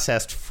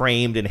 processed,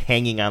 framed, and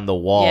hanging on the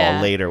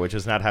wall later, which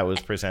is not how it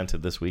was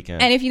presented this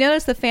weekend. And if you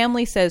notice, the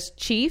family says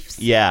Chiefs.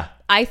 Yeah.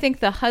 I think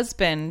the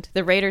husband,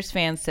 the Raiders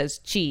fan, says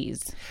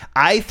cheese.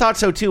 I thought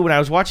so too. When I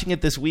was watching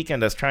it this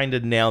weekend, I was trying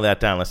to nail that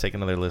down. Let's take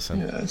another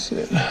listen. Yeah, that's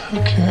it.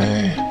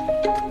 Okay.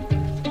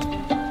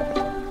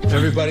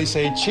 Everybody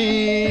say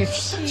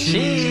Chiefs.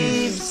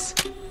 Chiefs.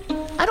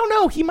 I don't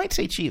know. He might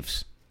say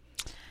Chiefs.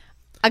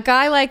 A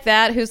guy like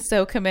that who's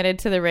so committed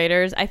to the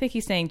Raiders, I think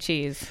he's saying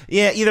cheese.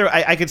 Yeah,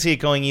 I could see it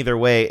going either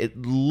way. It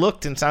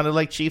looked and sounded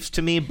like Chiefs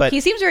to me, but...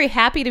 He seems very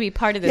happy to be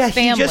part of this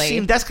family. He just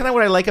seemed, that's kind of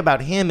what I like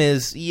about him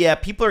is,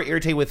 people are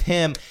irritated with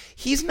him.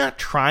 He's not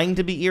trying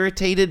to be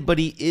irritated, but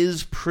he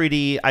is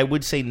pretty, I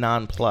would say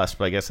nonplussed,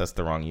 but I guess that's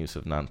the wrong use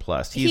of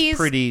nonplussed. He's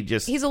pretty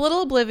just... He's a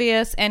little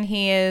oblivious, and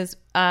he is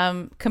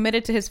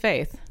committed to his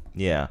faith.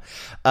 Yeah.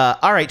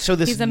 All right, so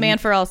this... He's a man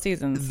for all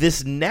seasons.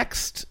 This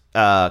next...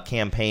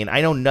 campaign,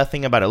 I know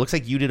nothing about it. It looks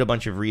like you did a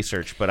bunch of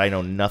research, but I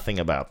know nothing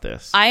about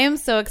this. I am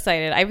so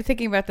excited. I've been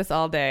thinking about this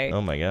all day.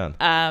 Oh my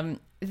god.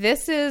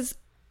 This is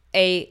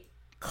a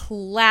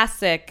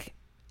classic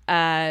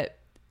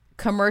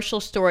commercial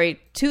story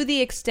to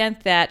the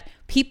extent that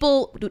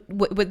people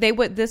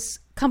this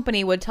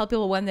company would tell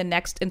people when the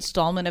next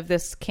installment of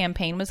this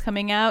campaign was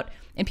coming out,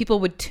 and people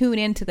would tune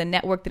into the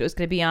network that it was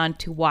going to be on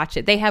to watch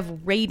it. They have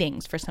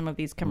ratings for some of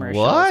these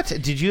commercials. What?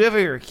 Did you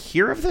ever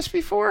hear of this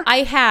before?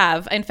 I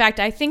have. In fact,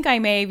 I think I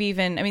may have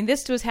even... I mean,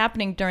 this was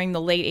happening during the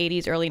late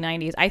 80s, early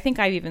 90s. I think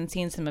I've even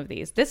seen some of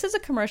these. This is a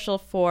commercial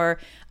for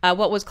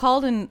what was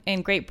called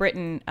in Great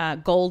Britain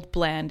Gold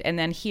Blend, and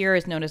then here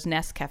is known as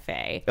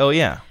Nescafe. Oh,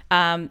 yeah.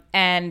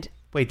 And...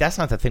 Wait, that's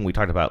not the thing we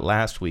talked about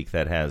last week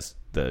that has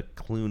the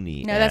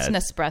Clooney No, ad. that's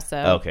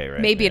Nespresso. Okay, right.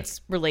 Maybe yeah.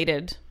 it's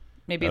related.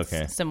 Maybe it's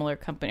a similar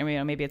company. I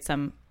mean, maybe it's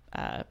some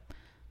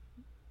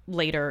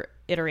later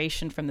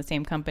iteration from the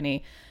same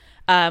company.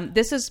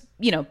 This is,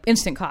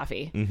 instant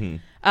coffee.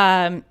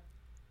 Mm-hmm.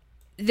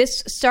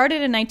 This started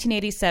in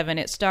 1987.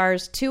 It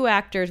stars two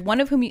actors,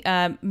 one of whom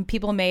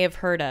people may have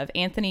heard of,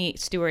 Anthony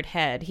Stewart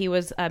Head. He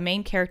was a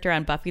main character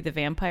on Buffy the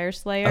Vampire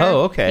Slayer.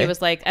 Oh, okay. He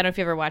was like, I don't know if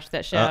you ever watched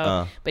that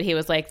show, but he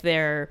was like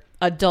their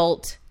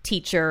adult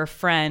teacher,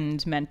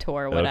 friend,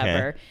 mentor,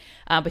 whatever. Okay.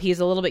 But he's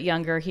a little bit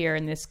younger here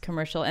in this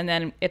commercial. And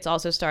then it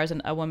also stars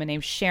a woman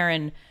named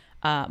Sharon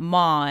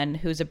Maughan,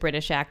 who's a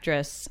British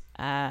actress.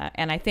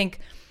 And I think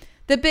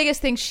the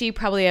biggest thing she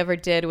probably ever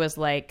did was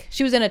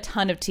she was in a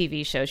ton of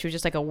TV shows. She was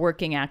just like a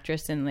working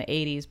actress in the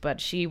 80s, but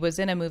she was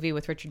in a movie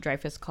with Richard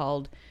Dreyfuss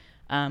called,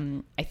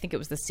 I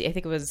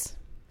can't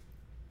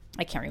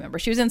remember.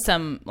 She was in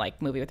some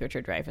movie with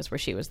Richard Dreyfuss where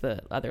she was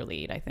the other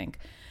lead, I think.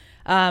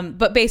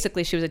 But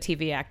basically she was a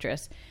TV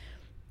actress.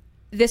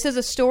 This is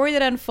a story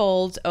that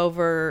unfolds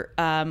over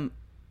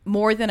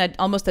more than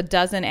almost a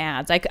dozen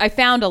ads. I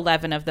found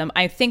 11 of them.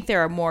 I think there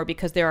are more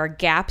because there are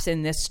gaps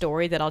in this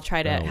story that I'll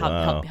try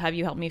to have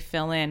you help me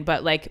fill in.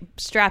 But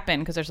strap in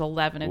because there's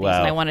 11 of these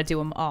and I want to do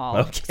them all.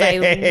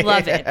 Okay. I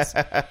love it.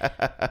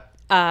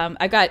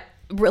 I got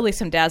really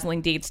some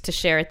dazzling deets to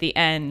share at the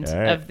end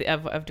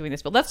of doing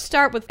this. But let's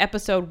start with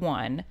episode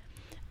 1.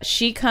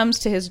 She comes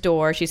to his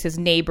door. She's his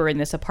neighbor in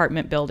this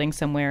apartment building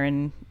somewhere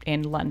in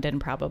London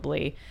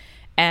probably.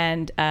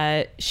 And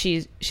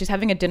she's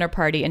having a dinner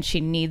party and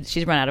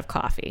she's run out of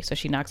coffee, so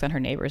she knocks on her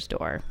neighbor's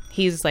door.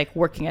 He's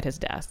working at his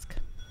desk.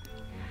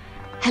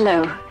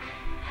 Hello.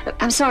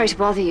 I'm sorry to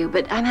bother you,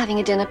 but I'm having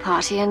a dinner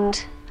party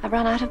and I've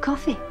run out of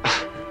coffee.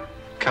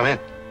 Come in.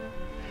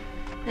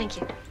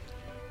 Thank you.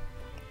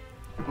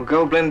 Will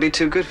Gold Blend be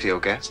too good for your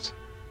guests?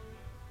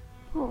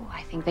 Oh,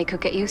 I think they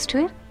could get used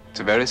to it. It's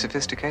a very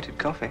sophisticated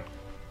coffee.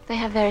 They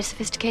have very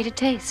sophisticated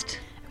taste.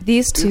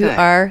 These two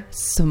are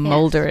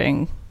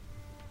smoldering. Yes.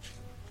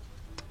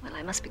 Well,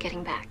 I must be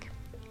getting back.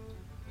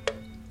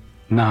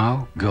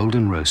 Now,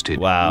 golden roasted,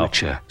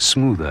 richer,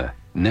 smoother,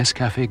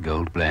 Nescafe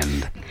Gold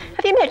Blend.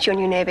 Have you met your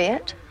new neighbor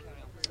yet?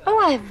 Oh,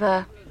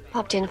 I've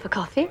popped in for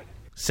coffee.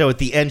 So at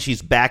the end,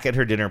 she's back at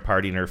her dinner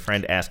party, and her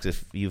friend asks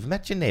if you've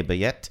met your neighbor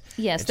yet.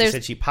 Yes, and she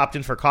said she popped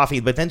in for coffee,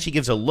 but then she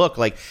gives a look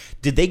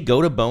did they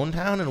go to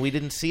Bonetown and we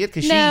didn't see it?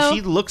 Because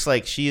she looks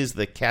like she is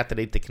the cat that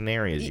ate the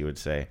canary, as you would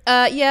say.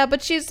 Yeah,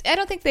 but I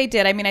don't think they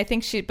did. I mean, I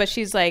think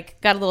she's got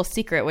a little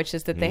secret, which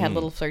is that they had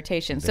little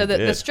flirtation. So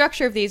the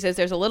structure of these is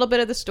there's a little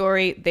bit of the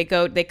story.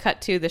 They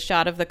cut to the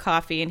shot of the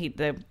coffee, and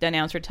the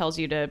announcer tells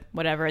you to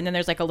whatever, and then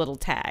there's a little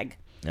tag.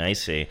 I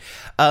see.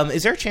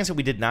 Is there a chance that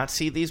we did not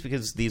see these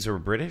because these are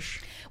British?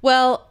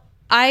 Well,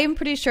 I'm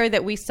pretty sure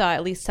that we saw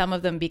at least some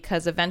of them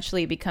because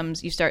eventually it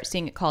becomes, you start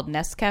seeing it called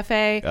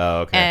Nescafe.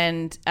 Oh, okay.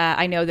 And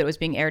I know that it was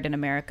being aired in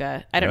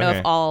America. I don't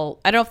know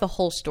if the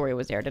whole story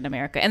was aired in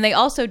America. And they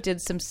also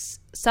did some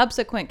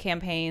subsequent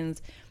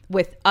campaigns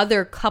with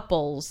other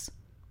couples.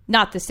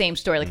 Not the same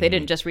story. They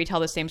didn't just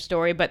retell the same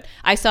story, but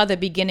I saw the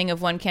beginning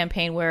of one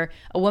campaign where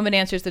a woman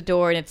answers the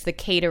door and it's the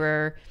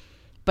caterer.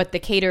 But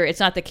it's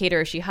not the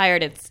caterer she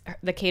hired, it's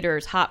the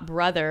caterer's hot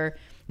brother.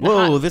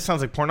 Whoa, this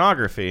sounds like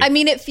pornography. I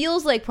mean, it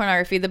feels like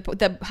pornography.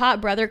 The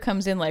hot brother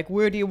comes in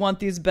where do you want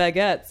these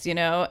baguettes,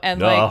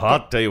 And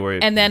I'll tell you where.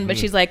 And then, but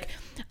she's like,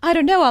 I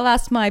don't know, I'll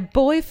ask my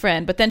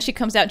boyfriend. But then she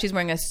comes out and she's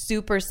wearing a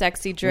super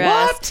sexy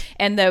dress. What?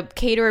 And the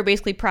caterer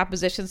basically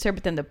propositions her,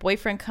 but then the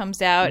boyfriend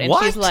comes out and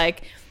What? she's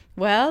like,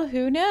 well,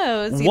 who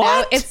knows? You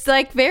What? know?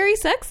 It's very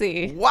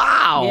sexy.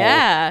 Wow.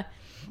 Yeah.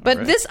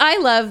 But I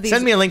love these.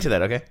 Send me a link to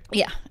that, okay?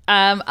 Yeah.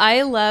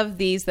 I love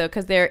these, though,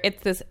 because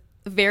it's this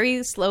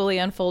very slowly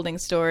unfolding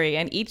story,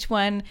 and each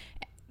one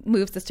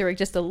moves the story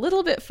just a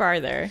little bit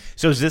farther.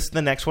 So is this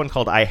the next one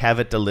called I Have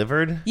It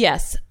Delivered?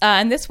 Yes.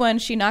 And this one,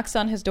 she knocks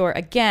on his door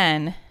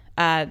again,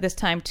 this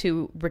time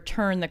to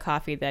return the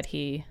coffee that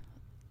he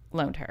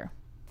loaned her.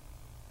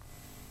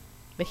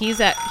 But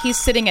he's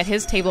sitting at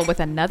his table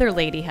with another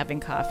lady having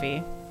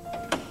coffee.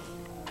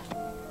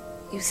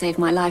 You saved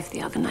my life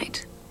the other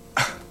night.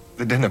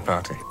 The dinner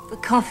party. The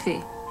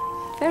coffee.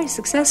 Very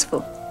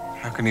successful.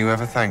 How can you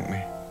ever thank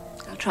me?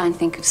 I'll try and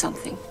think of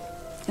something.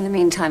 In the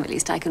meantime, at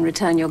least I can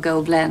return your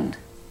Gold Blend.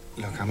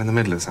 Look, I'm in the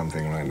middle of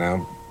something right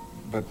now,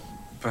 but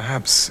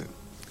perhaps...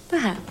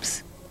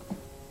 Perhaps.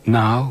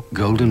 Now,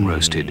 golden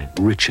roasted,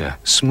 richer,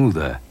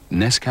 smoother,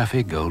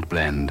 Nescafe Gold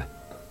Blend.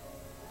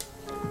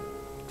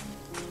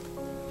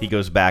 He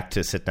goes back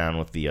to sit down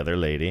with the other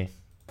lady.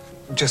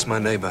 Just my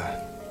neighbor.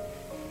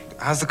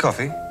 How's the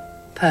coffee?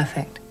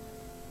 Perfect.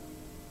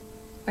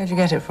 Where'd you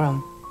get it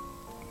from?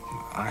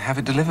 I have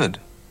it delivered.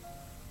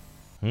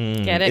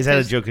 Get it? Is that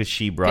a joke because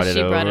she brought it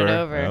over? She brought it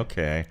over.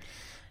 Okay.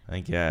 I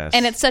guess.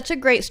 And it's such a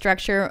great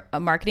structure,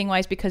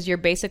 marketing-wise, because you're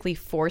basically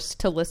forced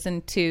to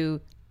listen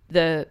to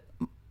the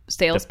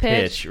sales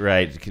pitch.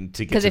 Right?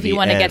 Because if you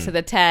want to get to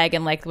the tag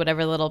and like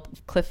whatever little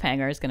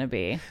cliffhanger is going to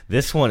be.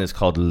 This one is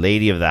called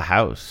Lady of the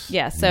House.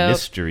 Yeah. So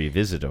Mystery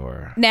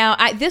Visitor. Now,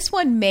 this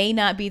one may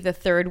not be the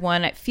third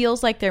one. It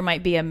feels like there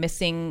might be a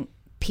missing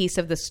piece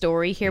of the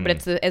story here, but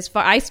it's as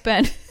far I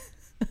spent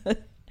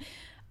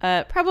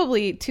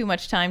probably too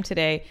much time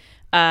today.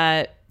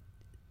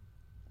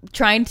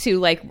 Trying to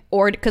like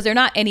order, because they're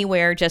not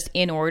anywhere just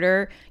in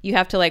order. You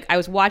have to like, I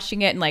was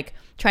watching it and like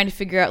trying to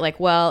figure out like,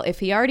 well, if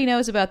he already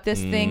knows about this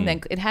thing,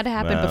 then it had to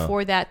happen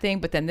before that thing,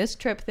 but then this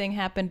trip thing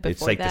happened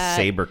before that. It's like the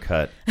saber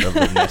cut of the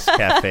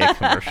Nescafe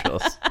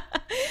commercials.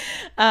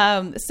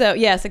 So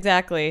yes,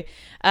 exactly.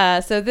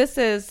 So this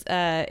is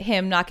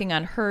him knocking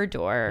on her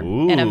door.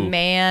 Ooh. And a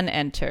man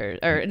enters.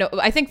 Or no,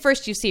 I think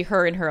first you see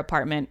her in her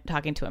apartment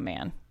talking to a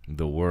man.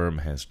 The worm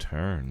has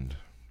turned.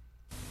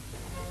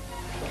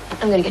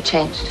 I'm going to get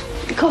changed.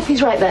 The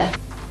coffee's right there.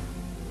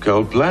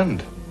 Gold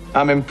blend.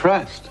 I'm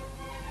impressed.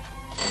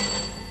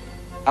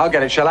 I'll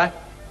get it, shall I?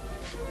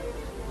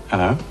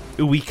 Hello?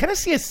 We kind of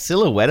see a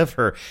silhouette of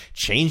her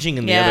changing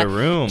in the other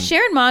room.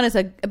 Sharon Mon is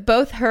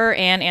both her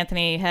and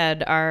Anthony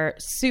Head are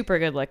super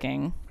good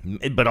looking.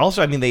 But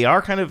also, I mean, they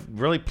are kind of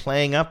really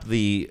playing up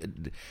the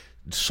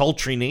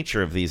sultry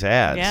nature of these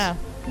ads. Yeah.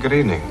 Good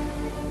evening.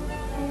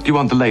 Do you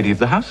want the lady of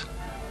the house?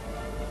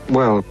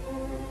 Well,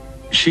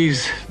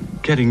 she's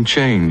getting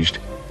changed.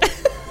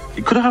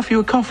 Could I offer you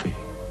a coffee?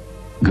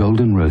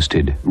 Golden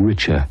roasted,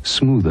 richer,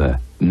 smoother,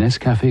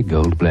 Nescafe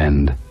Gold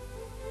Blend.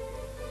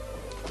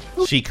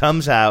 She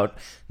comes out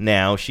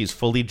now. She's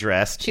fully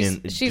dressed.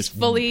 She's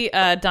fully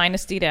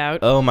dynastied out.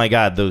 Oh my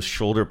God, those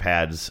shoulder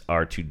pads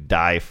are to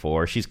die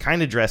for. She's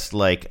kind of dressed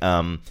like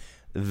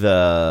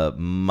the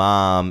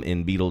mom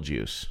in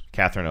Beetlejuice,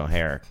 Catherine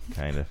O'Hara,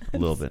 kind of a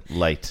little bit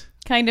light.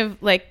 Kind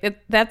of like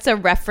that's a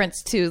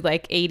reference to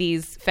like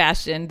 80s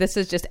fashion. This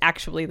is just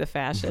actually the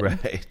fashion.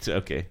 Right.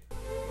 Okay.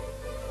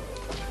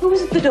 Who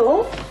was at the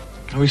door?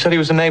 We said he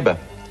was a neighbor.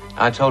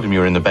 I told him you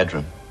were in the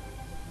bedroom.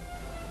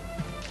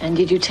 And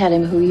did you tell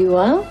him who you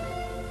are?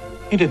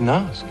 He didn't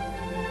ask.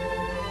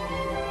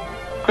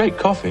 Great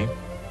coffee.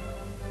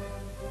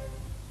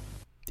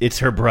 It's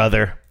her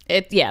brother.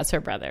 It's her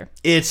brother.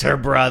 It's her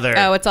brother.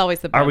 Oh, it's always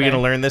the brother. Are we going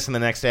to learn this in the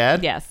next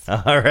ad? Yes.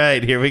 All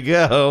right, here we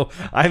go.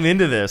 I'm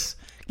into this.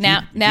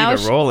 Now keep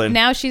it rolling.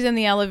 Now she's in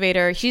the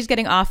elevator. She's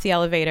getting off the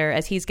elevator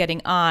as he's getting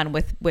on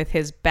with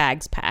his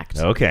bags packed.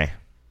 Okay.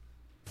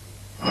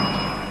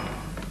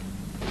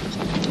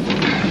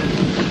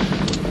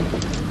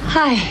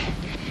 Hi.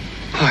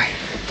 Hi.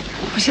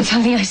 Was it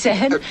something I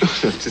said?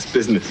 Just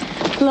business.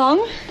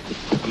 Long?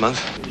 A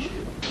month.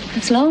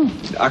 It's long.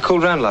 I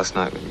called round last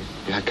night.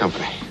 You had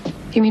company.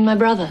 You mean my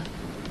brother?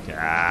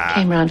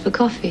 Came round for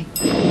coffee.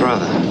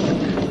 Brother.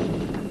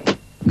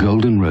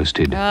 Golden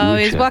roasted. Oh,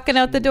 richer. he's walking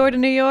out the door to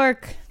New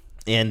York.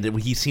 And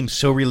he seems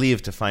so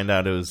relieved to find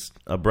out it was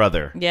a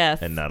brother.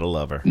 Yes. And not a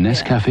lover.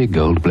 Nescafe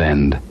Gold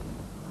Blend.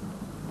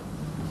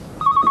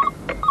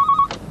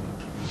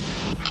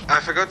 I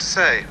forgot to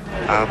say,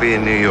 I'll be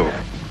in New York.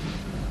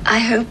 I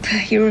hope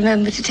you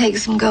remember to take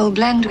some gold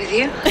blend with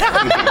you.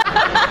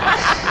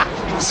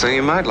 So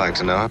you might like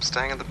to know I'm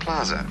staying at the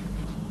Plaza.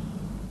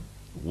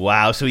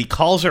 Wow, so he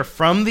calls her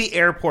from the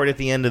airport at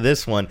the end of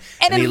this one.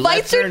 And he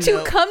invites lets her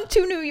to come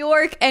to New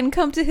York and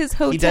come to his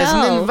hotel. He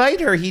doesn't invite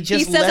her. He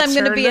just says, lets I'm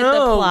gonna her be at the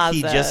know. Plaza.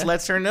 He just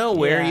lets her know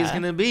where he's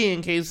going to be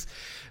in case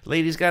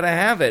lady's got to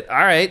have it. All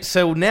right,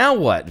 so now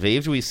what,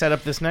 Vives? Do we set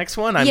up this next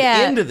one? I'm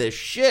into this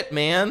shit,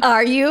 man.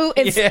 Are you?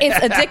 It's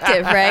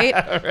addictive, right?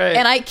 Right?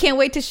 And I can't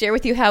wait to share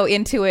with you how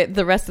into it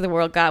the rest of the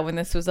world got when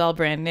this was all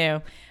brand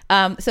new.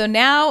 So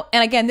now,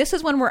 and again, this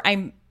is one where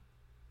I'm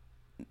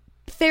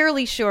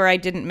fairly sure I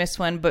didn't miss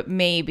one, but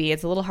maybe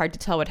it's a little hard to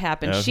tell what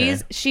happened. Okay.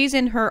 She's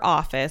in her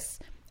office.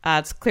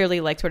 It's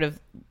clearly like sort of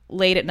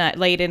late at night,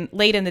 late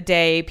in the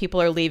day.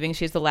 People are leaving.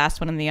 She's the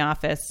last one in the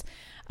office,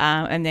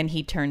 and then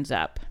he turns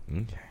up.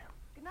 Okay.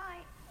 Good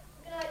night.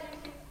 Good night,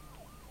 Lucy.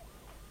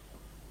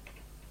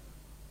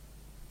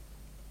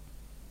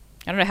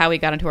 I don't know how he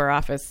got into her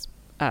office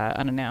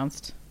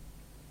unannounced.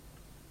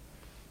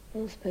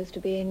 You're supposed to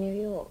be in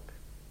New York.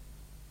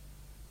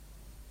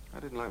 I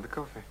didn't like the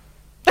coffee.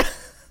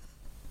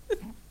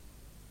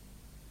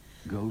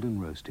 Golden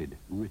roasted,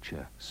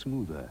 richer,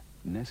 smoother,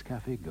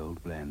 Nescafe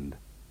Gold Blend.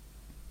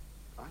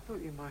 I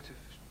thought you might have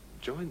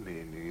joined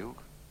me in New York.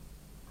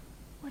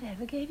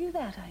 Whatever gave you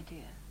that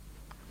idea?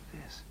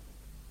 This.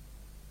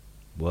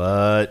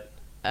 What?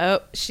 Oh,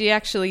 she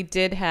actually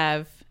did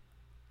have...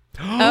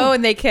 Oh,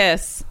 and they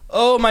kiss.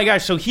 Oh my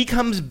gosh, so he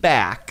comes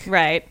back.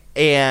 Right.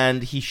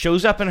 And he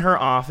shows up in her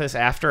office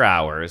after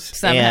hours.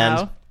 Somehow.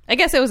 And I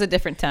guess it was a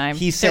different time.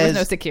 He there says, was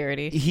no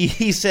security.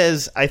 He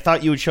says, I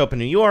thought you would show up in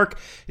New York.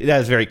 That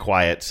was very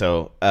quiet.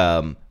 So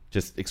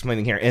Just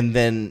explaining here. And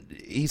then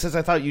he says,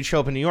 I thought you'd show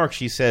up in New York.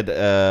 She said,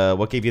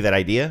 what gave you that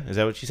idea? Is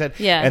that what she said?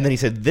 Yeah. And then he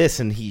said this,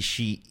 and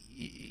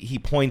he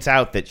points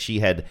out that she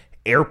had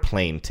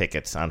airplane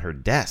tickets on her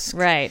desk.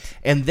 Right.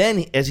 And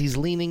then as he's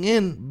leaning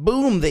in,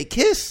 boom, they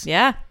kiss.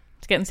 Yeah.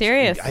 It's getting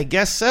serious. I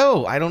guess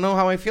so. I don't know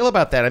how I feel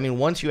about that. I mean,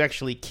 once you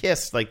actually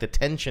kiss, like the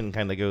tension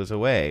kind of goes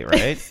away,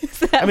 right?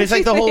 I mean, it's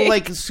like the whole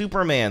like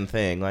Superman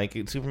thing. Like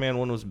Superman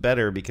 1 was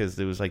better because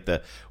there was like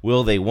the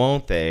will they,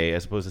 won't they,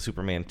 as opposed to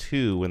Superman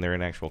 2 when they're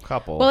an actual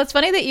couple. Well, it's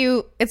funny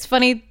that it's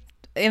funny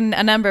in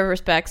a number of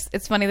respects.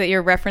 It's funny that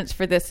your reference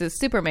for this is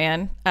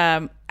Superman.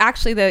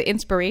 Actually, the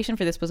inspiration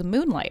for this was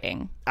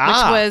Moonlighting, which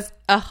was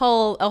a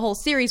whole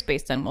series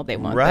based on will they,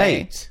 won't they.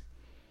 Right.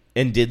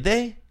 And did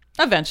they?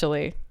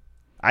 Eventually.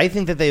 I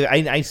think that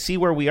I see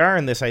where we are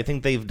in this. I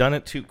think they've done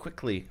it too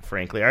quickly,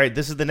 frankly. All right,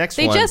 this is the next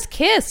one. They just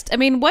kissed. I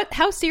mean,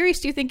 how serious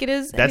do you think it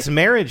is? That's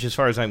marriage, as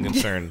far as I'm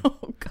concerned. Oh,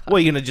 God.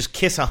 What, you're going to just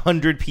kiss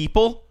 100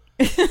 people?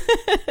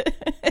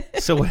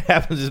 So what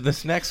happens in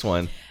this next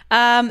one?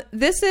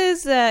 This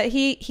is,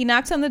 he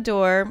knocks on the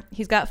door.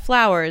 He's got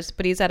flowers,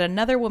 but he's at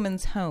another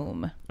woman's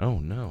home. Oh,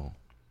 no.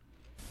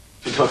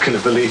 You're not going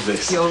to believe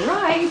this. You're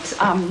right.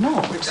 I'm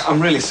not. I'm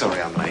really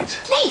sorry I'm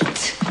late.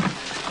 Late?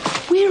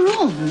 We're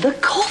on the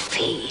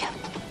coffee.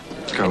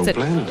 Gold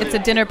blend. It's a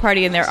dinner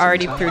party, and they're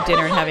already through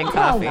dinner and having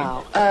coffee.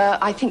 Well,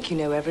 I think you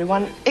know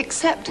everyone,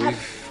 except...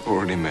 We've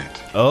already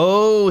met.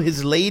 Oh,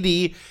 his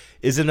lady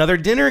is another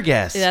dinner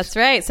guest. That's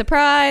right.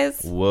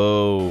 Surprise.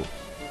 Whoa.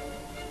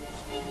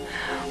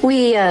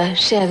 We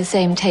share the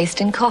same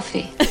taste in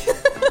coffee.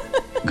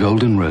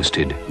 Golden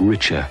roasted,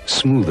 richer,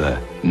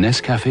 smoother,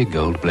 Nescafe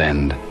Gold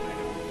Blend.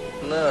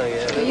 No,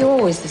 yeah. You're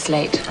always this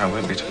late. I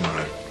won't be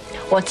tomorrow.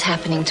 What's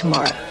happening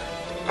tomorrow?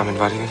 I'm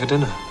inviting you for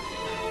dinner.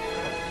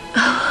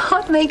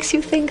 What makes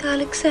you think I'll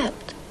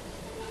accept?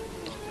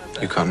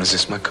 You can't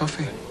resist my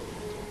coffee.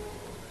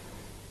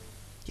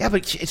 Yeah,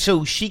 but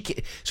so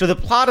the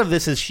plot of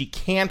this is she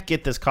can't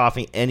get this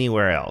coffee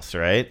anywhere else,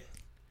 right?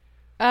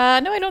 No,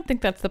 I don't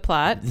think that's the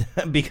plot.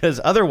 Because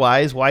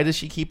otherwise, why does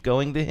she keep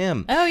going to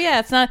him? Oh yeah,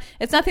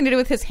 it's nothing to do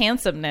with his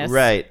handsomeness.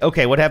 Right.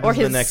 Okay, what happens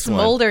in the next one? Or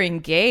his smoldering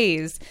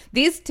gaze.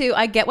 These two,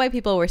 I get why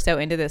people were so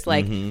into this.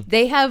 Like,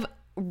 they have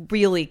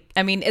really,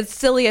 I mean, as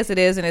silly as it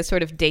is and as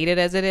sort of dated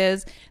as it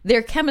is,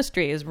 their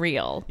chemistry is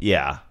real.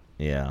 Yeah.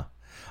 All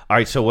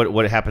right, so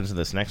what happens in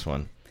this next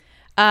one?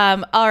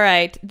 All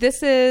right.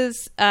 This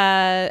is,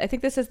 I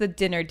think this is the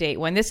dinner date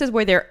one. This is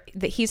where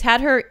he's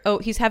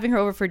having her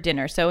over for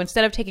dinner. So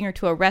instead of taking her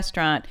to a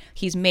restaurant,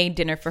 he's made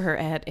dinner for her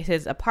at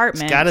his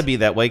apartment. It's got to be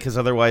that way because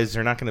otherwise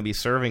they're not going to be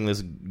serving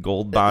this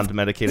Gold Bond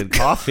medicated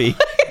coffee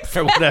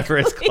or whatever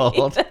it's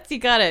called. You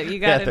got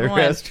it. At the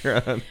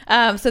restaurant.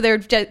 So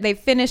they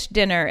finished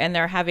dinner and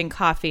they're having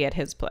coffee at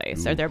his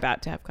place, or they're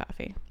about to have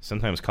coffee.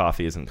 Sometimes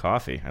coffee isn't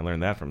coffee. I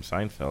learned that from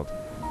Seinfeld.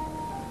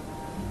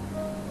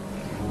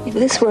 If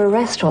this were a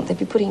restaurant, they'd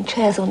be putting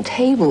chairs on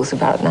tables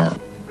about now.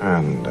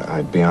 And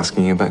I'd be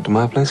asking you back to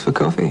my place for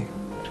coffee.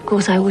 Of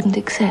course, I wouldn't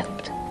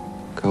accept.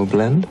 Gold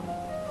blend?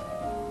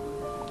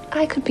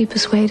 I could be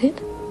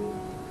persuaded.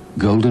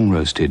 Golden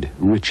roasted,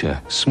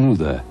 richer,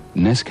 smoother,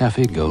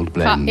 Nescafe Gold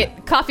Blend.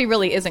 Coffee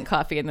really isn't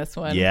coffee in this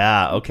one.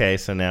 Yeah, okay,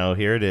 so now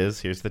here it is.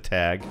 Here's the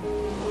tag.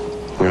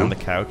 We're on the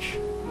couch.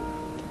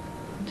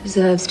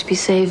 Deserves to be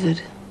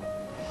savored.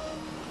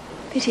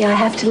 Pity I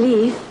have to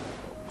leave.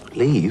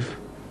 Leave?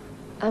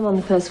 I'm on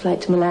the first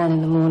flight to Milan in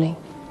the morning.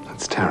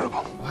 That's terrible.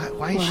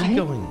 Why is she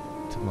going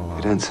to Milan?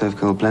 We don't serve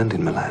gold blend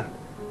in Milan.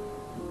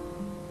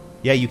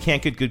 Yeah, you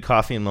can't get good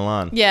coffee in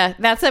Milan. Yeah,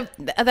 that's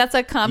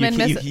a common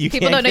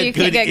people don't know you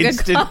can't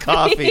get good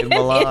coffee in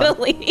Milan.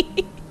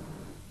 Italy.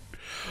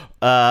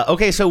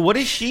 Okay, so what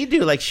does she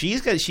do? Like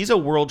she's a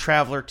world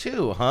traveler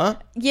too, huh?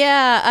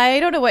 Yeah, I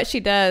don't know what she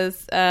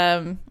does.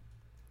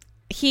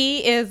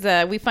 He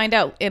is. We find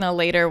out in a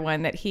later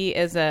one that he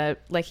is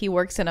he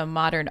works in a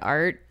modern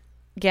art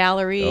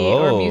gallery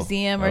or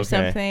museum or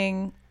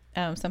something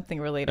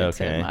related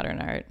to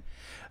modern art.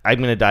 I'm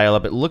going to dial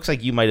up. It looks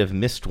like you might have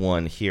missed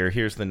one here.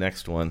 Here's the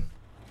next one.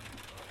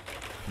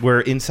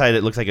 Where inside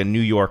it looks like a New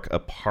York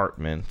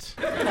apartment.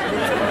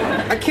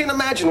 I can't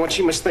imagine what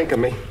she must think of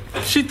me.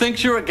 She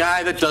thinks you're a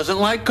guy that doesn't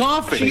like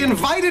coffee. She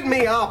invited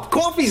me up.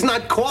 Coffee's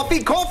not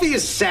coffee. Coffee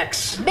is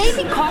sex.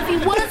 Baby coffee?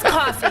 What is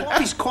coffee?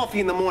 Coffee's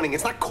coffee in the morning.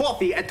 It's not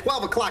coffee at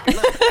 12 o'clock at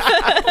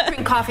night.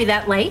 Drink coffee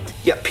that late?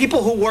 Yeah,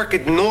 people who work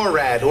at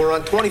NORAD who are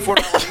on $24.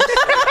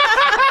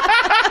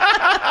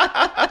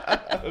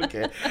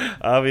 Okay.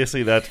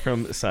 Obviously, that's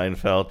from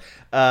Seinfeld.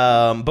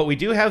 But we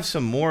do have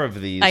some more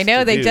of these. I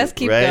know, they just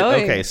keep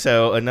going. Okay,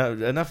 so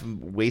enough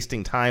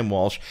wasting time,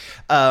 Walsh.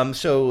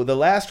 So the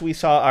last we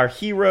saw our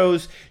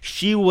heroes,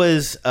 she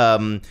was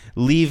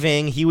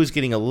leaving. He was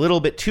getting a little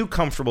bit too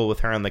comfortable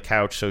with her on the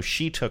couch, so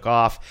she took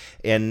off.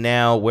 And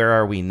now, where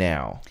are we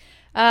now?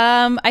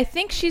 I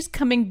think she's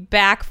coming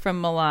back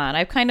from Milan.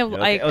 I've kind of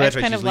I've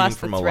kind of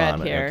lost the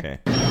thread here. Okay.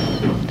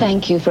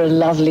 Thank you for a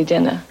lovely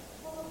dinner.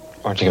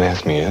 Aren't you going to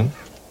ask me in?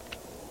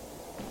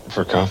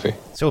 For coffee.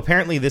 So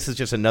apparently this is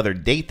just another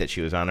date that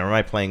she was on, or am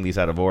I playing these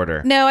out of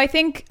order? No, I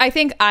think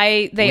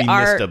they We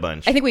are. missed a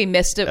bunch. I think we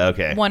missed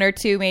Okay. one or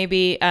two,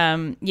 maybe.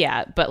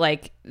 Yeah, but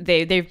like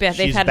they've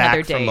She's had back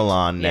another date from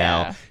Milan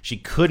now. Yeah. She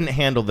couldn't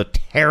handle the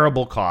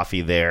terrible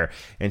coffee there,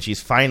 and she's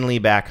finally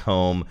back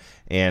home,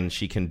 and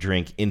she can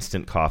drink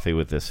instant coffee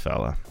with this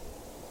fella.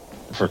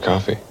 For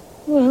coffee.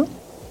 Well,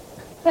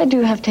 I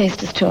do have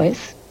taster's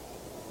choice.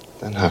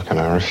 Then how can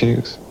I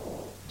refuse?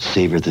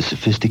 Savor the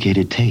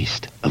sophisticated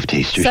taste of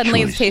Taster's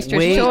Suddenly Choice. it's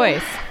taster's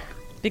choice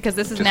because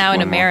this is Just now in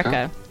one more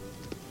America.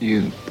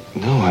 You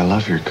know I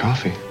love your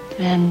coffee.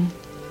 Then,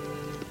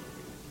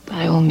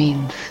 by all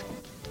means,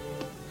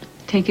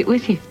 take it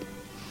with you.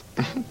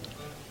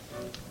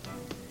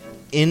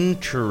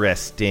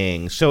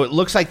 Interesting. So it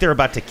looks like they're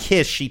about to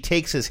kiss. She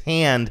takes his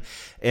hand,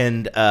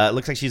 and it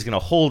looks like she's going to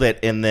hold it,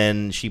 and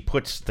then she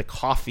puts the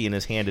coffee in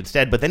his hand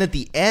instead. But then at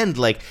the end,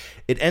 like,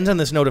 it ends on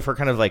this note of her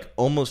kind of like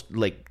almost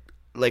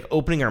like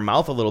opening her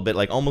mouth a little bit,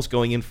 like almost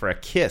going in for a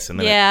kiss. And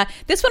then Yeah,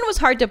 this one was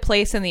hard to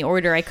place in the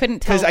order. I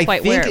couldn't tell because I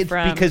quite think where it's it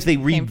from. because they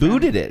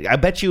rebooted it. I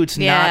bet you it's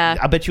Yeah.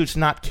 not. I bet you it's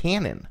not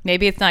canon.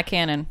 Maybe it's not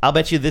canon. I'll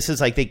bet you this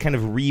is like they kind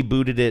of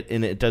rebooted it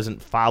and it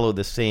doesn't follow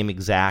the same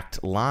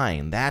exact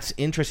line. That's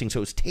interesting.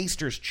 So it's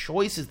Taster's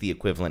Choice is the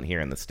equivalent here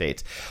in the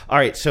States. All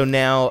right, so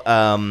now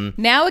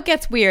Now it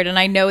gets weird, and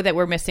I know that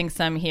we're missing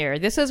some here.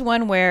 This is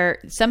one where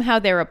somehow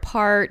they're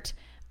apart,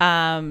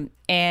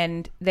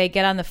 and they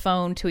get on the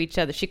phone to each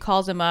other. She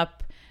calls him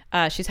up.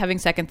 She's having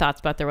second thoughts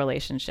about the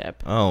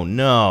relationship. oh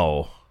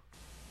no.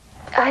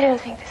 I don't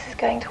think this is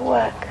going to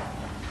work.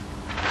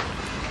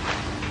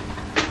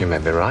 You may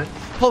be right.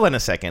 Hold on a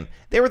second.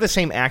 They were the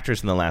same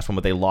actors in the last one,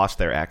 but they lost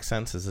their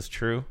accents. Is this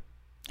true?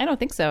 I don't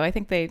think so. I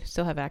think they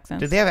still have accents.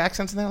 Did they have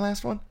accents in that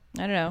last one?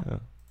 I don't know.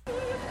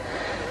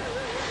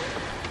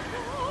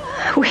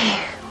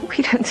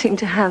 We don't seem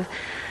to have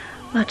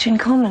much in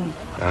common.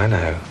 I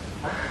know.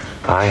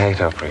 I hate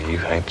opera, you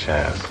hate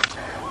jazz.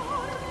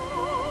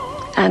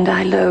 And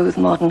I loathe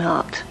modern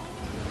art.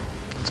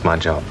 It's my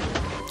job.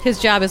 His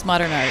job is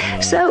modern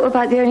art. So,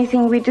 about the only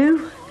thing we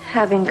do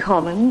have in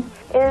common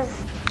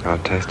is Our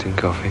taste in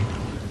coffee.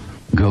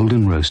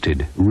 Golden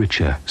roasted,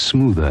 richer,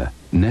 smoother.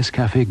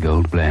 Nescafe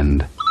Gold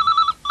Blend.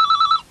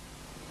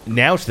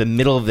 Now it's the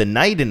middle of the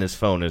night and his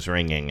phone is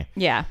ringing.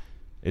 Yeah.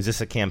 Is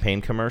this a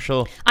campaign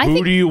commercial? I Who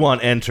think- do you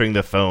want entering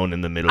the phone in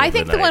the middle I of the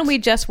think night? the one we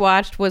just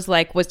watched was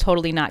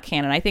totally not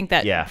canon. I think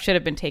that Yeah. should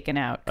have been taken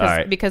out. All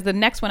right. Because the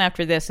next one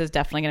after this is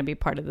definitely going to be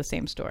part of the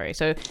same story.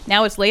 So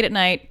now it's late at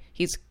night.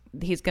 He's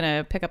going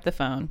to pick up the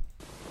phone.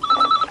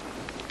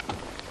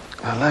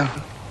 Hello.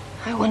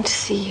 I want to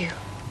see you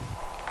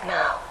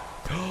now.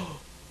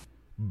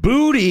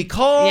 Booty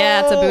call.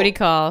 Yeah, it's a booty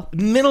call.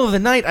 Middle of the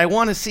night. I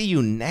want to see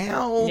you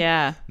now.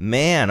 Yeah.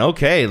 Man,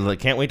 okay.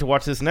 Can't wait to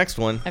watch this next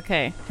one.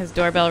 Okay. His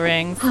doorbell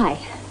rings. Hi.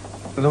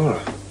 Laura.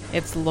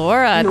 It's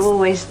Laura. You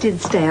always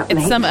did stay up It's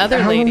late. some other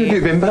How long lady. have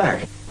you been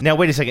back? Now,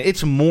 wait a second.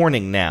 It's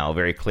morning now,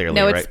 very clearly,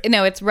 No, right?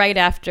 it's right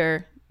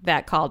after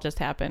that call just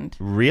happened.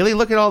 Really?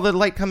 Look at all the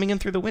light coming in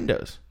through the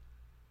windows.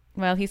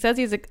 Well, he says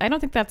I don't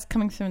think that's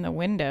coming through the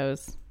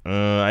windows.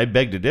 I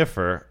beg to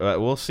differ.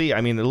 We'll see.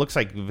 I mean, it looks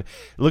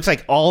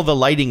like all the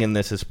lighting in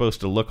this is supposed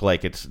to look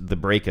like it's the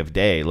break of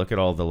day. Look at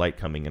all the light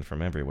coming in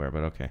from everywhere, but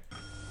okay.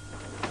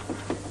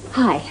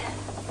 Hi.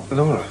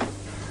 Laura.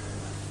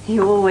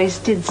 You always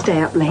did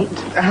stay up late.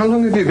 How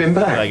long have you been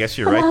back? I guess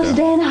you're The right, last though.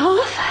 day and a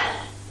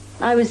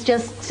half. I was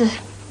just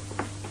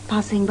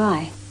passing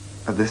by.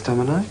 At this time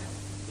of night?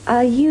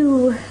 Are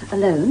you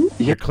alone?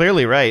 You're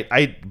clearly right.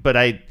 But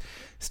I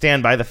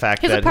stand by the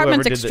fact His that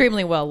apartment's whoever did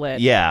extremely well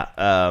lit. Yeah,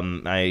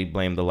 I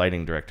blame the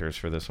lighting directors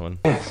for this one.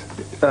 Yes.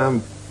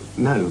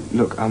 No,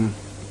 look, I'm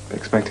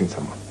expecting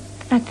someone.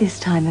 At this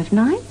time of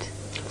night?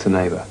 It's a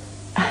neighbor.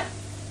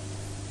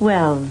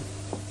 Well,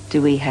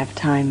 do we have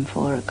time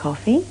for a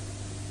coffee?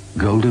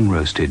 Golden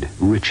roasted,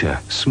 richer,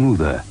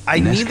 smoother. I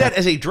need that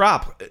as a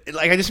drop.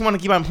 Like, I just want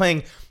to keep on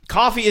playing.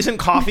 Coffee isn't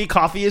coffee.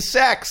 Coffee is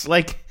sex.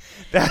 Like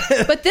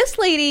that. But this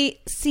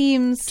lady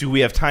seems. Do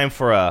we have time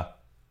for a?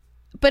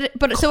 But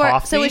so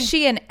Coffee? is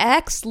she an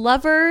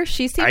ex-lover?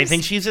 She seems. I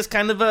think she's just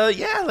kind of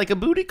like a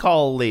booty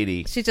call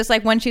lady. She's just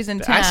like when she's in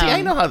town.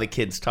 I know how the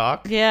kids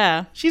talk.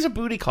 Yeah, she's a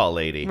booty call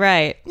lady.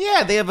 Right.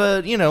 Yeah, they have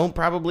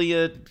probably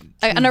an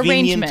convenient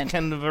arrangement.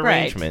 kind of Right.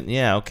 arrangement.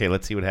 Yeah. Okay.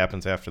 Let's see what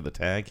happens after the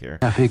tag here.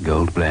 Nescafe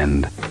Gold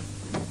Blend.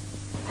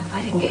 If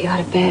I didn't get you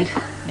out of bed.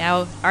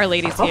 Now our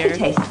lady's Coffee here.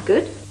 tastes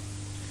good.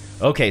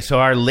 Okay, so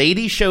our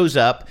lady shows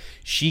up.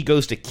 She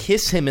goes to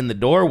kiss him in the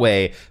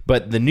doorway,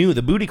 but the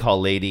booty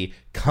call lady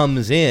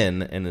comes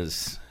in and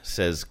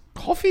says,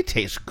 "Coffee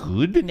tastes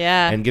good."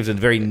 Yeah, and gives a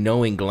very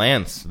knowing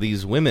glance.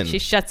 These women. She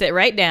shuts it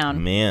right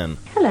down. Man.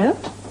 Hello.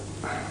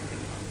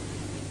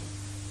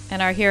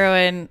 And our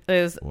heroine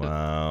is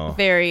wow.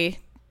 very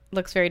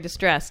looks very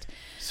distressed.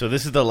 So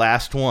this is the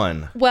last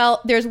one.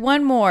 Well, there's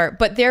one more,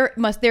 but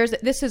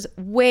this is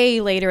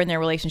way later in their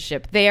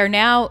relationship. They are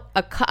now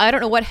I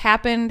don't know what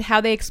happened,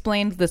 how they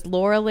explained this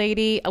Laura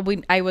lady.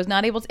 I was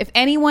not able to. If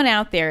anyone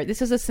out there,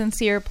 this is a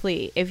sincere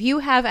plea. If you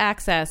have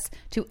access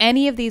to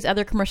any of these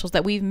other commercials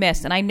that we've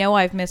missed, and I know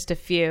I've missed a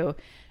few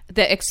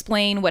that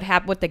explain what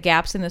the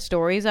gaps in the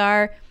stories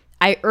are,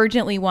 I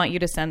urgently want you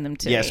to send them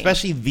to me. Yeah,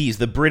 especially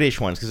the British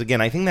ones, because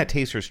again, I think that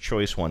Taster's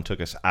Choice one took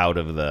us out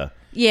of the.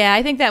 Yeah,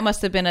 I think that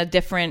must have been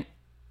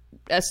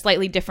a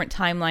slightly different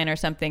timeline or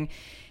something.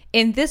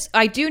 In this,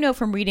 I do know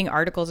from reading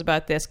articles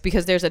about this,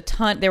 because there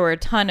were a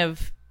ton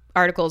of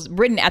articles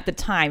written at the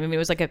time. I mean, it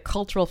was like a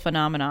cultural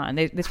phenomenon.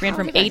 This ran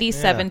from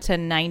 87 to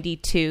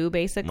 92,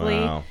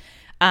 basically. Wow.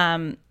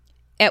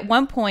 At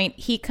one point,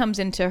 he comes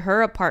into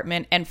her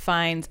apartment and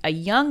finds a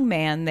young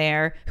man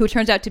there who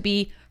turns out to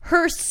be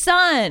her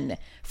son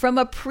from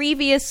a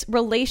previous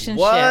relationship.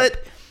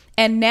 What?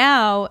 And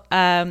now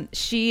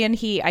she and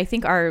he, I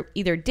think, are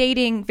either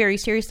dating very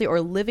seriously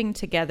or living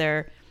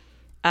together.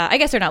 I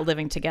guess they're not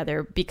living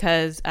together,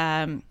 because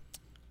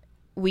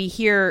we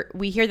hear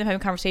them having a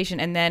conversation,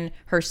 and then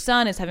her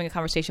son is having a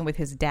conversation with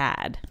his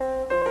dad.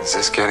 Is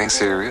this getting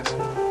serious?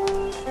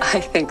 I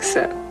think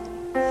so.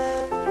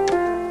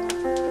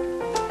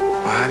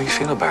 Well, how do you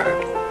feel about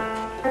it?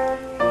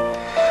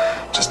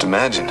 Just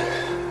imagine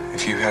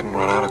if you hadn't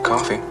run out of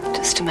coffee.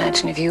 Just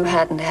imagine if you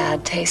hadn't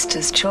had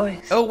Taster's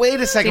Choice. Oh, wait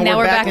a second. See, now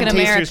we're back in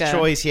America. Taster's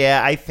Choice.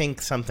 Yeah, I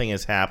think something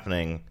is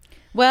happening.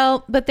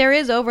 Well, but there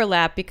is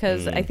overlap,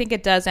 because I think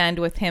it does end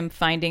with him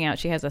finding out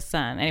she has a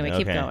son. Anyway,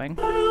 keep going.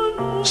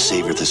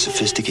 Savor the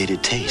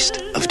sophisticated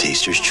taste of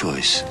Taster's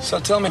Choice. So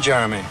tell me,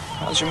 Jeremy,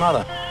 how's your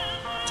mother?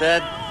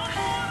 Dad,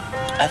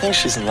 I think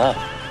she's in love.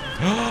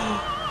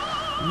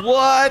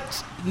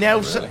 What?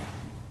 Now,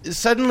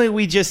 suddenly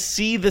we just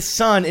see the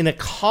son in a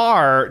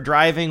car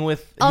driving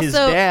with his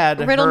dad.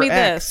 Riddle her me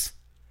ex. this.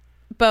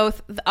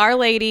 Both Our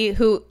Lady,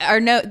 who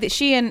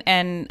she and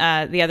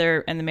the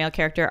other and the male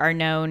character are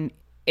known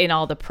in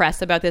all the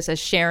press about this as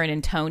Sharon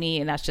and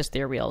Tony, and that's just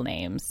their real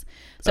names.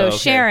 So okay.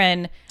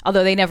 Sharon,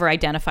 although they never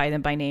identify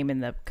them by name in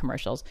the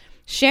commercials,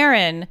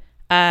 Sharon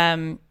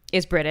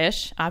is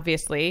British,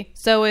 obviously.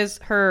 So is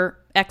her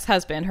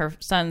ex-husband, her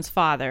son's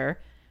father.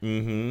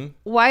 Mm-hmm.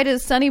 Why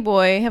does Sonny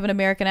Boy have an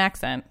American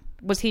accent?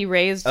 Was he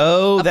raised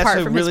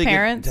apart from his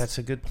parents? That's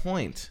a good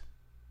point.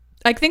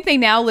 I think they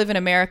now live in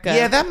America.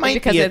 Yeah, that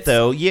might be it,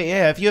 though.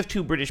 Yeah. If you have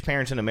two British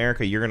parents in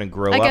America, you're going to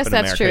grow up in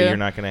America. True. You're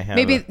not going to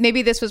have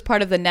maybe this was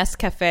part of the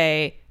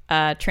Nescafe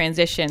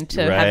transition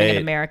to having an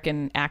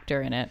American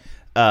actor in it.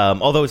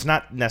 Although it's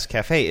not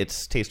Nescafe,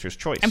 it's Taster's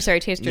Choice. I'm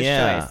sorry, Taster's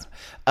Choice.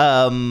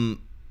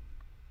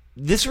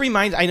 This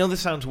reminds... I know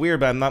this sounds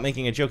weird, but I'm not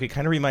making a joke. It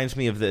kind of reminds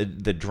me of the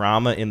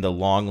drama in The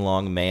Long,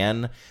 Long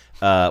Man.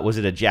 Was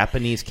it a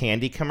Japanese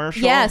candy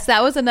commercial? Yes,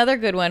 that was another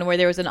good one where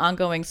there was an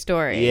ongoing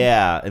story.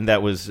 Yeah, and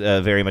that was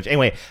very much...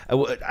 Anyway,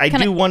 I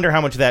do wonder how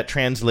much that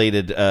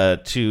translated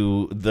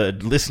to the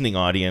listening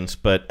audience,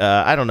 but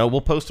I don't know. We'll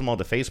post them all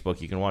to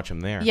Facebook. You can watch them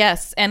there.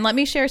 Yes, and let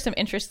me share some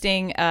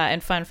interesting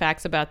and fun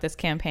facts about this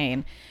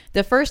campaign.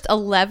 The first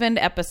 11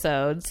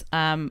 episodes,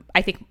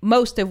 I think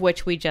most of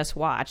which we just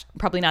watched,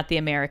 probably not the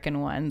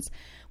American ones,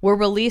 were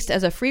released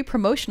as a free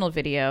promotional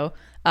video,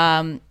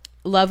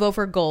 Love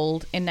Over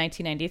Gold, in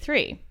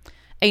 1993.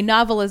 A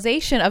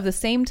novelization of the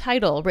same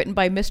title, written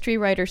by mystery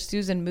writer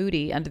Susan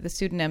Moody under the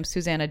pseudonym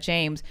Susanna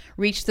James,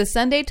 reached the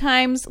Sunday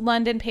Times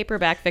London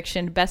paperback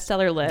fiction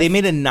bestseller list. They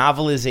made a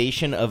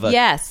novelization of a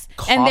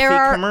coffee and there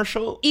are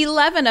commercial?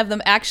 11 of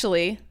them,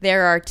 actually.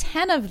 There are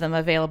 10 of them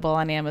available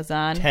on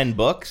Amazon. 10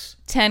 books?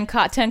 10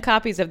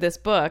 copies of this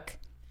book.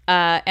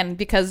 And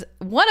because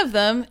one of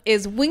them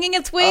is winging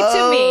its way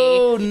to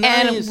me.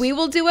 Nice. And we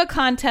will do a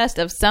contest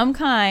of some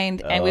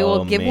kind, and we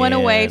will give one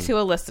away to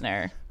a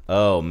listener.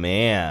 Oh,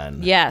 man.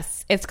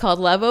 Yes. It's called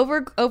Love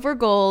Over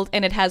Gold,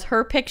 and it has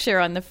her picture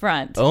on the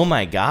front. Oh,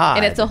 my God.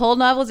 And it's a whole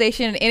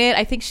novelization. And in it,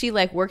 I think she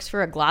works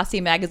for a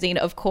glossy magazine,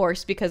 of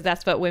course, because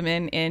that's what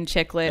women in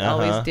chick lit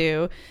always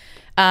do.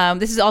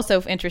 This is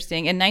also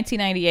interesting. In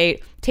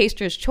 1998,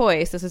 Taster's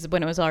Choice, this is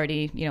when it was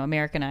already,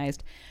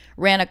 Americanized,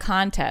 ran a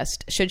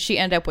contest. Should she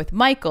end up with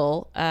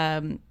Michael,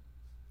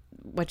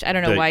 which I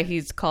don't know why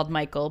he's called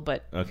Michael,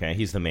 but... Okay,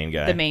 he's the main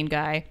guy. The main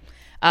guy.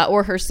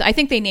 Or her son. I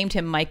think they named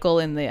him Michael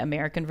in the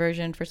American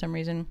version for some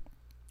reason.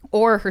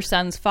 Or her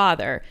son's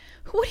father.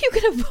 Who are you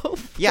going to vote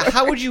for? Yeah,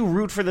 how would you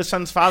root for the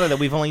son's father that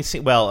we've only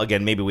seen? Well,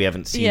 again, maybe we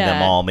haven't seen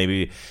them all,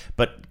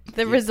 but...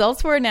 The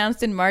results were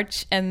announced in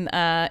March, and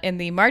in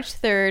the March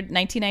 3rd,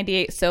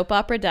 1998 Soap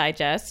Opera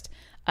Digest.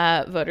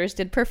 Voters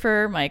did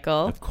prefer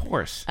Michael. Of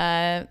course.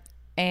 Yeah.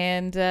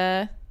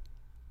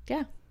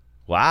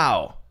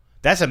 Wow.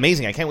 That's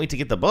amazing. I can't wait to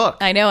get the book.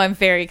 I know. I'm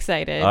very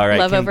excited. All right.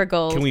 Love Over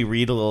Gold. Can we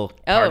read a little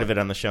part of it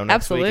on the show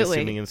next week?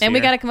 Absolutely. And we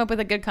got to come up with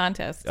a good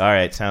contest. All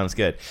right. Sounds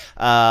good.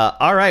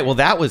 All right. Well,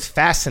 that was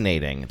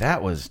fascinating.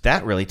 That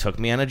really took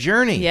me on a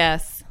journey.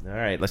 Yes. All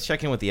right. Let's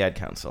check in with the ad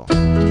council.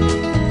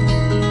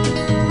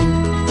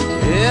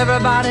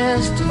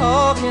 Everybody's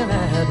talking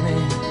at me.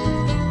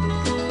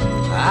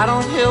 I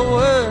don't hear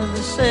words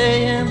they're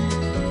saying,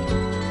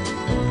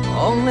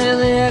 only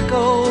the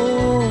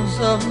echoes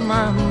of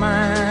my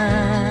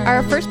mind.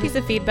 Our first piece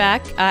of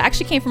feedback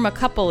actually came from a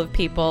couple of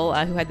people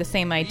who had the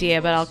same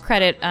idea, but I'll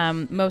credit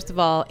most of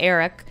all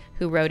Eric,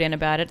 who wrote in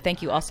about it.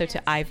 Thank you also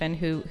to Ivan,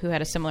 who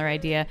had a similar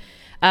idea.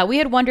 We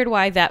had wondered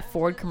why that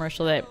Ford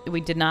commercial that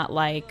we did not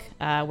like,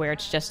 where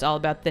it's just all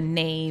about the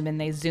name and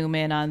they zoom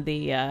in on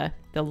the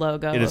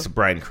logo. It is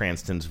Bryan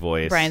Cranston's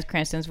voice. Bryan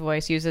Cranston's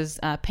voice uses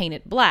Paint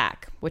It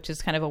Black, which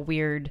is kind of a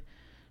weird...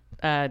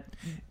 it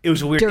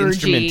was a weird dirgy,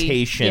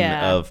 instrumentation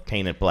of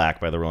Paint It Black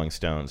by the Rolling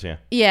Stones, yeah.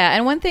 Yeah,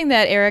 and one thing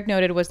that Eric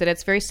noted was that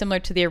it's very similar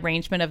to the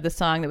arrangement of the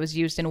song that was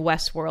used in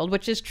Westworld,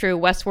 which is true.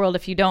 Westworld,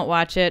 if you don't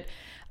watch it,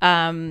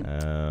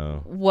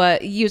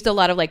 what used a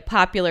lot of like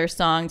popular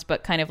songs,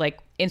 but kind of like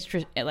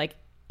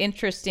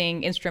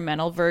interesting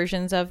instrumental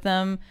versions of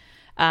them.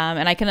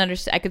 And I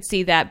could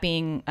see that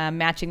being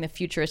matching the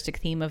futuristic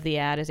theme of the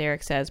ad, as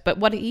Eric says. But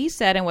what he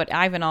said and what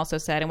Ivan also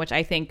said, and which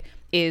I think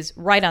is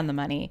right on the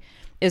money,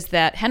 is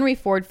that Henry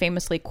Ford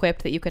famously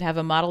quipped that you could have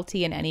a Model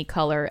T in any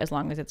color as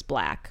long as it's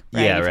black.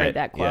 Right? Yeah, You've right. heard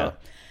that quote.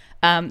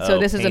 Yeah. So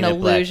this is an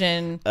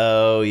allusion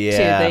to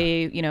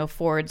the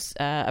Ford's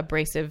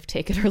abrasive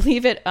 "take it or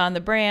leave it" on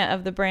the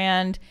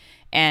brand,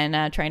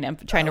 and trying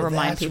to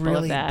remind people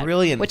of that.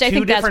 Brilliant. Which I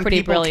think that's pretty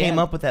people brilliant. Came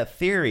up with that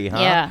theory, huh?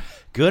 Yeah.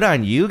 Good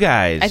on you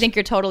guys. I think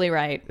you're totally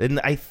right. And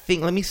I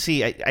think, let me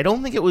see. I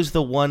don't think it was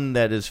the one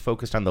that is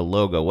focused on the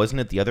logo.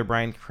 Wasn't it the other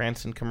Bryan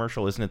Cranston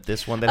commercial? Isn't it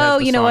this one that has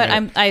the you know song what?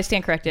 in it? I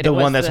stand corrected. The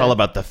one that's all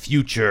about the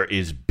future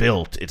is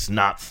built. It's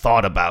not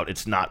thought about.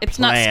 It's not planned.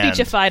 Not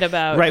speechified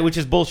about. Right, which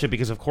is bullshit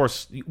because, of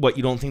course, you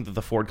don't think that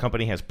the Ford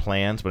company has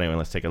plans? But anyway,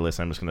 let's take a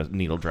listen. I'm just going to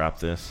needle drop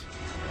this.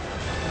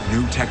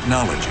 New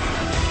technology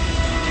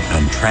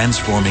and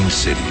transforming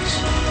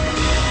cities.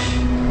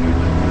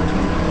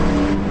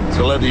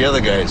 So let the other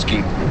guys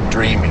keep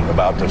dreaming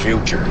about the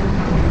future.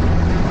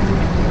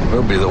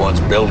 We'll be the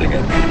ones building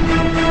it.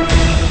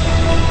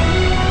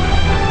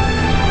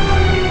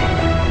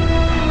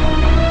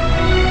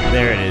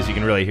 There it is. You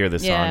can really hear the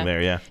song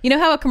there, yeah. You know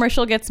how a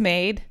commercial gets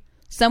made?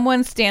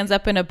 Someone stands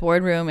up in a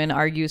boardroom and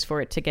argues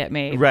for it to get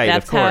made. Right,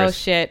 That's of course. how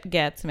shit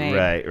gets made.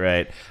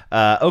 Right.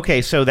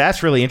 Okay, so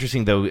that's really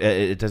interesting, though.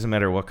 It doesn't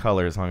matter what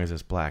color as long as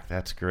it's black.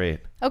 That's great.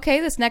 Okay,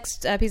 this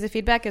next piece of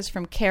feedback is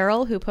from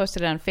Carol, who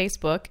posted it on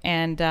Facebook,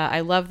 and I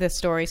love this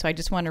story, so I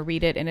just want to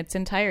read it in its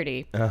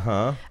entirety.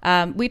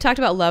 Uh-huh. We talked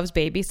about Love's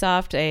Baby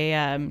Soft,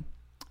 a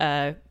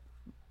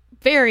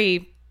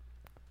very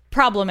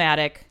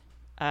problematic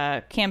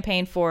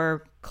campaign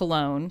for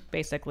cologne,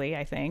 basically,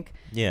 I think.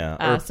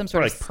 Yeah, some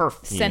sort of like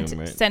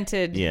perfume,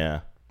 scented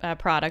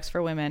products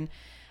for women.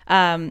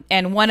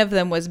 And one of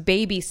them was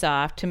Baby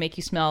Soft to make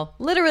you smell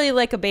literally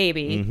like a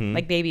baby,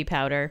 like baby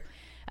powder.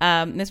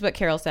 This is what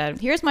Carol said.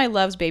 Here's my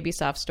Love's Baby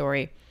Soft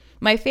story.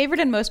 My favorite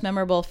and most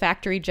memorable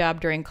factory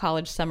job during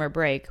college summer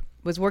break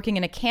was working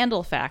in a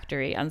candle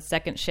factory on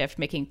second shift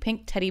making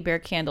pink teddy bear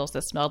candles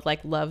that smelled like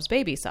Love's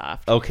Baby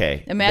Soft.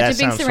 Okay. Imagine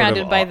being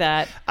surrounded by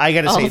that. I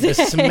got to say, the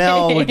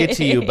smell would get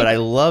to you, but I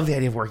love the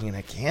idea of working in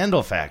a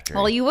candle factory.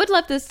 Well, you would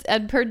love this,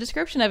 per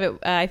description of it,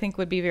 I think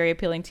would be very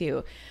appealing to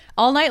you.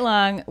 All night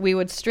long, we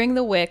would string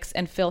the wicks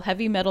and fill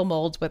heavy metal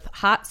molds with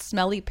hot,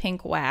 smelly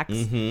pink wax,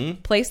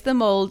 place the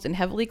molds in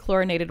heavily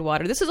chlorinated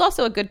water. This is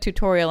also a good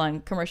tutorial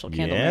on commercial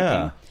candle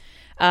making.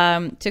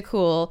 To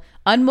cool,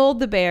 unmold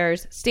the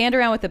bears, stand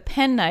around with a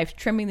penknife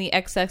trimming the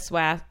excess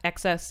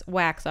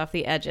wax off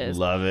the edges.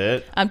 Love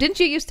it. Didn't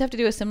you used to have to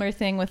do a similar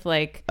thing with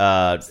like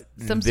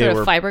some sort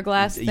of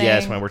fiberglass thing?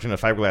 Yes, when I worked in a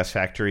fiberglass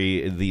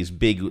factory, these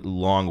big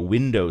long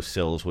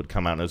windowsills would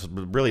come out, and it was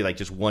really like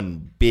just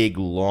one big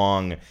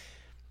long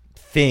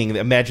thing.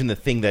 Imagine the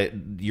thing that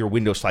your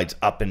window slides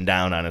up and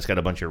down on. It's got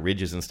a bunch of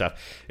ridges and stuff.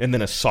 And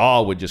then a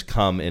saw would just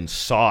come and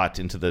saw it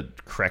into the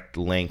correct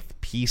length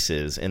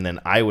pieces. And then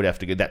I would have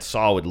to go, that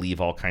saw would leave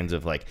all kinds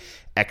of like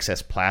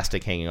excess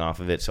plastic hanging off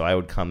of it. So I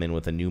would come in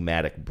with a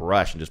pneumatic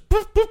brush and just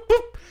boop, boop,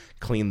 boop,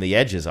 clean the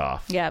edges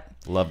off.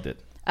 Yep. Loved it.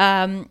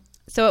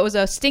 So it was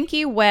a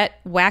stinky, wet,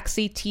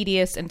 waxy,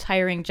 tedious, and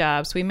tiring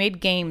job. So we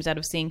made games out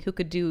of seeing who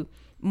could do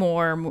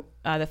more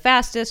the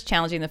fastest,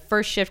 challenging the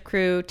first shift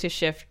crew to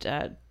shift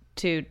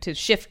to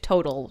shift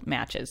total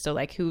matches. So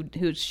like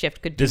whose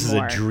shift could do this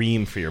more. Is a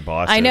dream for your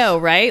bosses. I know,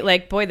 right?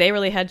 Like, boy, they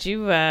really had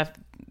you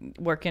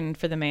working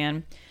for the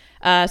man.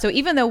 So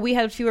even though we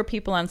had fewer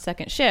people on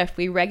second shift,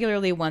 we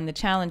regularly won the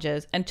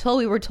challenges until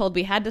we were told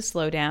we had to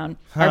slow down.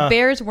 Our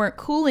bears weren't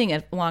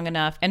cooling long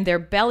enough, and their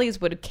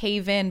bellies would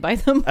cave in by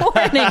the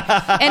morning.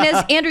 And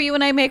as Andrew, you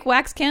and I make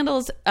wax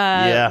candles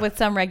with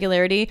some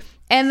regularity,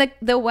 and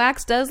the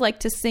wax does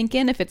like to sink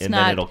in if it's and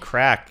not. Then it'll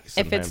crack.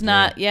 If it's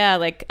not,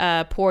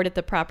 poured at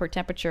the proper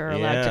temperature or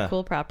allowed to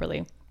cool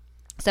properly.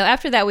 So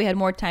after that, we had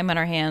more time on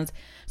our hands.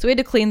 So we had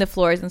to clean the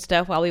floors and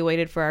stuff while we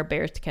waited for our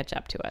bears to catch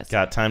up to us.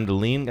 Got time to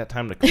lean, got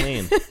time to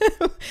clean.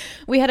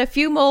 We had a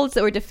few molds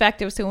that were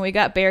defective, so when we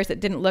got bears that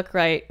didn't look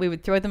right, we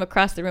would throw them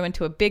across the room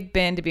into a big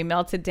bin to be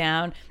melted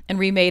down and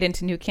remade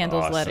into new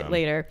candles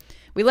later.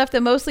 We left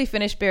the mostly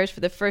finished bears for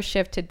the first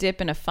shift to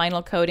dip in a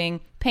final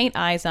coating, paint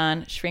eyes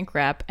on, shrink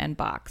wrap, and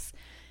box.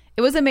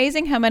 It was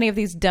amazing how many of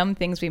these dumb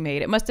things we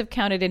made. It must have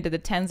counted into the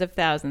tens of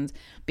thousands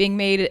being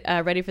made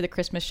ready for the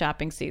Christmas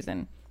shopping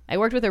season. I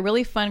worked with a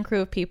really fun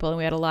crew of people, and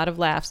we had a lot of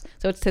laughs.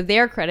 So it's to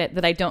their credit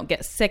that I don't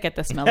get sick at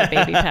the smell of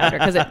baby powder,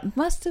 because it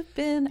must have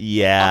been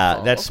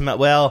awful. That smell.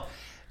 Well,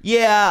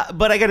 yeah,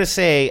 but I got to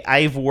say,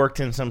 I've worked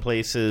in some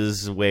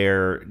places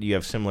where you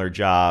have similar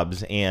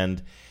jobs,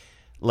 and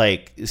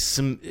like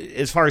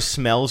as far as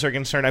smells are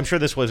concerned, I'm sure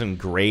this wasn't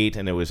great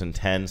and it was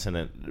intense,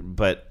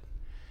 but.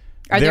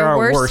 There are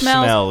worse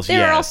smells?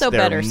 There are also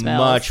there better are smells.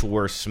 much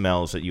worse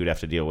smells that you would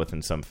have to deal with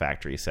in some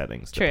factory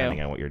settings,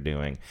 depending on what you're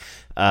doing.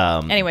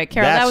 Anyway,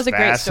 Carol, that was a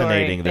great story.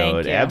 Fascinating, though.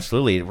 Thank you.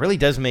 Absolutely. It really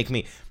does make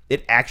me...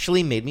 It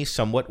actually made me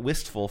somewhat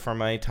wistful for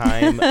my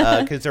time,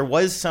 because there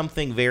was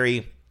something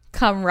very...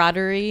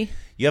 camaraderie.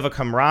 You have a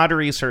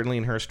camaraderie, certainly,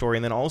 in her story.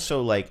 And then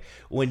also, like,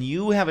 when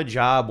you have a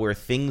job where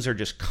things are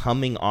just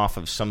coming off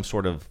of some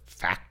sort of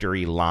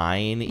factory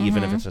line,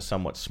 even if it's a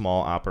somewhat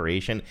small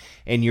operation,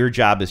 and your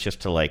job is just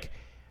to, like...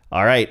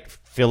 All right,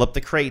 fill up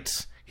the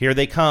crates. Here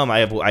they come.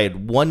 I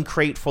had one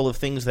crate full of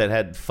things that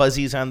had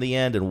fuzzies on the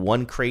end, and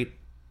one crate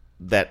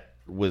that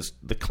was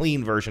the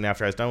clean version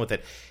after I was done with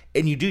it.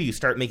 And you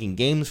start making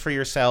games for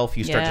yourself.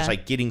 You start just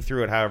like getting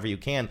through it however you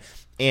can.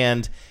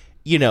 And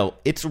you know,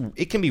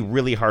 it can be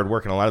really hard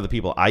work. And a lot of the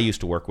people I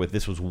used to work with,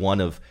 this was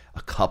one of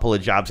a couple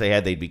of jobs they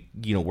had. They'd be,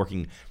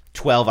 working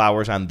 12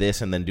 hours on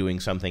this and then doing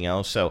something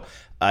else. So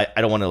I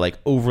don't want to like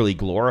overly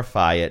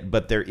glorify it,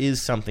 but there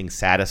is something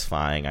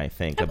satisfying, I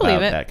think, about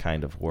that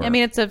kind of work. I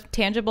mean, it's a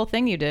tangible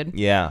thing you did.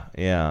 Yeah,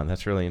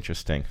 that's really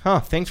interesting.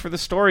 Thanks for the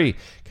story,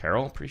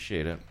 Carol.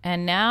 Appreciate it.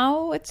 And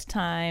now it's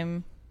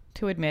time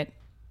to admit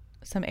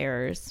some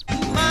errors.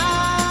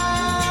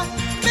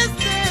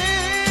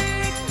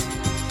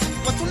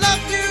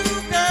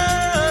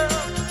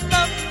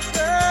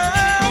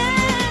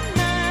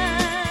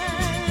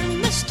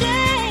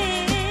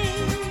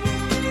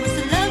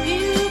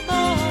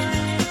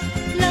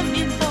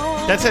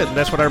 That's it.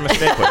 That's what our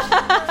mistake was.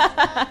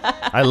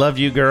 I loved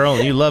you, girl,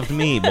 and you loved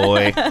me,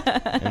 boy.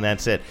 And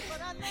that's it.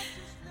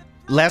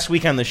 Last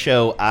week on the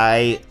show,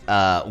 I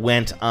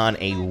went on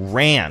a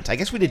rant. I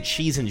guess we did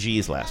Cheese and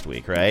G's last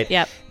week, right?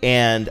 Yep.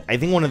 And I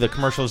think one of the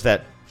commercials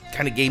that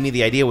kind of gave me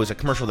the idea was a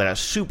commercial that I was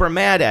super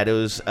mad at. It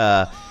was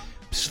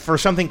for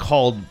something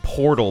called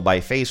Portal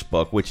by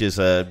Facebook, which is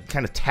a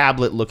kind of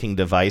tablet-looking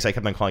device. I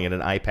kept on calling it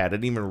an iPad. I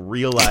didn't even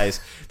realize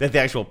that the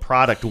actual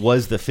product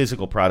was the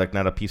physical product,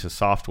 not a piece of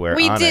software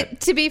on it.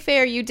 To be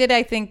fair, you did,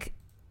 I think,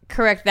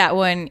 correct that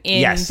one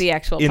in the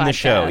actual podcast. In the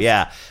show,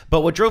 yeah.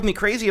 But what drove me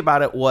crazy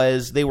about it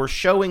was they were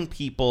showing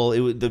people,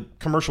 the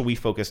commercial we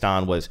focused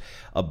on was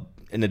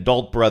an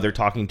adult brother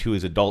talking to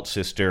his adult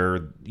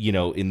sister,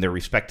 in their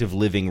respective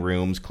living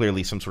rooms,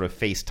 clearly some sort of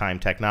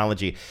FaceTime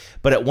technology.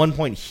 But at one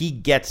point, he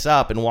gets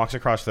up and walks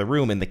across the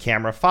room, and the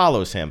camera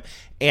follows him.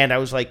 And I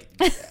was like,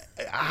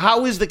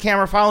 how is the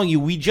camera following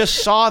you? We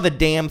just saw the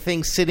damn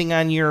thing sitting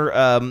on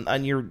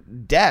your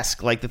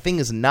desk. Like, the thing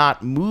is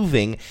not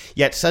moving,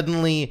 yet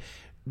suddenly...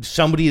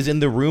 somebody is in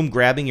the room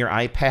grabbing your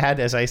iPad,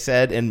 as I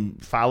said,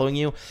 and following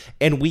you.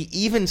 And we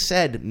even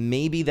said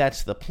maybe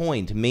that's the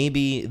point.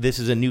 Maybe this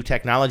is a new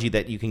technology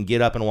that you can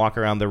get up and walk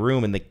around the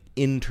room and the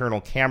internal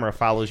camera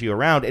follows you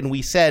around. And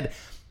we said,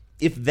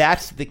 if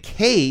that's the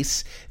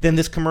case, then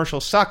this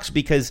commercial sucks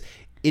because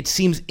it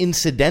seems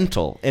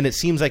incidental and it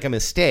seems like a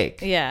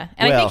mistake. Yeah.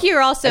 And I think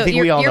you're also,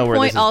 your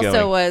point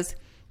also was...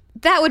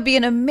 that would be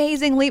an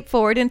amazing leap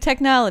forward in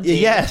technology.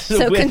 Yes.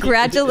 So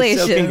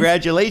congratulations.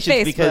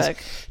 Facebook. Because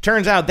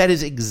turns out that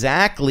is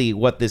exactly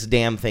what this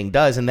damn thing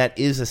does, and that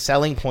is a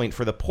selling point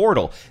for the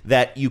Portal,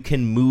 that you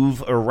can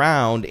move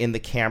around and the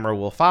camera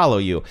will follow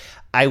you.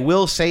 I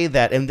will say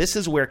that, and this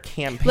is where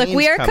campaigns Look,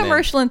 we are come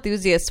commercial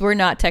enthusiasts. We're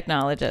not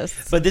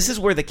technologists. But this is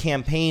where the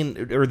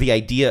campaign, or the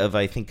idea of,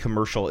 I think,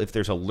 commercial, if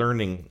there's a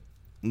learning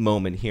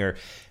moment here,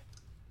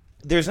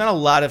 there's not a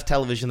lot of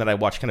television that I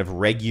watch kind of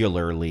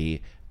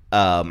regularly.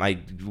 I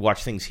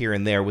watch things here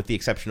and there with the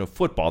exception of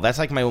football. That's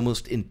like my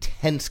most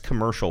intense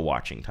commercial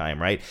watching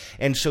time, right?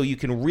 And so you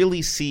can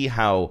really see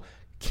how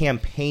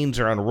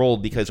campaigns are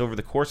unrolled because over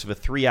the course of a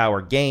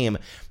 3-hour game,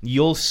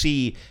 you'll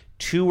see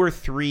 2 or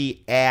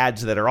 3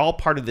 ads that are all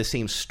part of the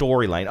same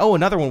storyline. Oh,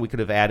 another one we could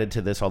have added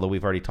to this, although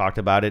we've already talked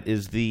about it,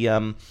 is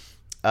the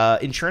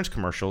insurance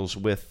commercials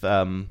with...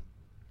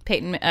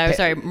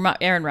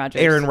 Aaron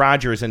Rodgers. Aaron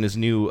Rodgers and his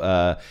new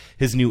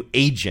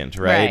agent,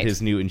 right?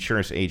 His new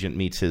insurance agent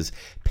meets his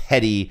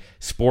petty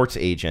sports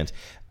agent.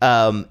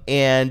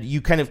 And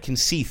you kind of can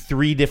see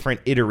 3 different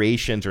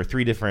iterations or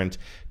 3 different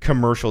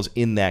commercials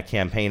in that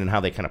campaign and how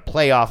they kind of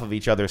play off of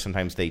each other.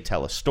 Sometimes they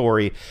tell a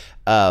story.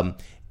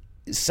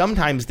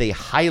 Sometimes they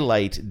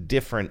highlight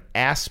different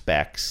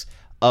aspects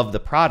of the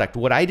product.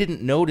 What I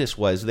didn't notice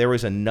was there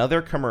was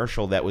another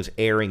commercial that was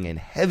airing in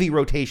heavy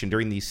rotation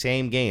during these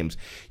same games.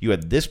 You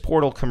had this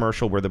Portal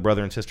commercial where the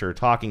brother and sister are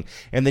talking,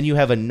 and then you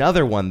have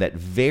another one that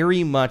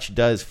very much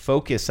does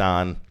focus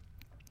on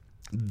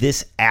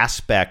this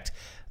aspect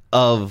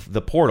of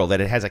the portal,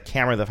 that it has a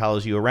camera that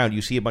follows you around.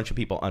 You see a bunch of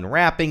people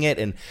unwrapping it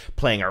and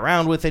playing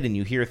around with it, and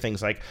you hear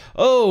things like,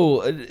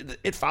 oh,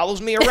 it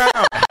follows me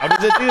around. How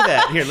does it do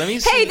that? Here, let me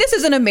see. Hey, this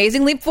is an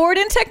amazing leap forward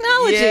in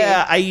technology.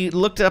 Yeah, I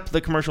looked up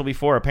the commercial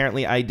before.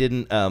 Apparently, I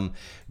didn't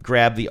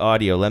grab the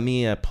audio. Let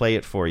me play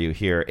it for you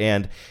here.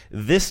 And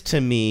this,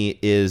 to me,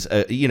 is,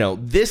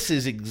 this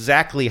is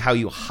exactly how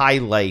you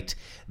highlight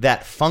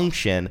that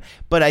function.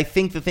 But I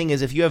think the thing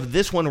is, if you have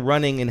this one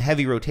running in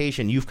heavy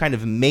rotation, you've kind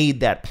of made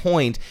that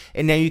point,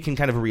 and now you can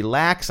kind of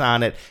relax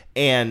on it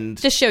and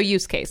just show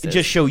use cases.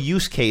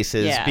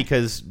 Yeah.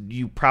 Because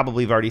you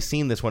probably have already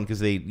seen this one because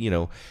they,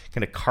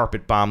 kind of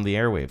carpet bomb the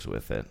airwaves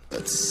with it.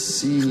 Let's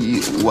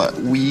see what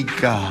we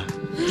got.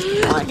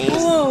 What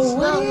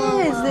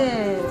is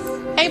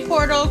this? Hey,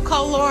 Portal,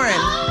 call Lauren.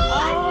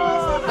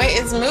 Wait,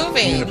 it's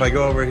moving. And if I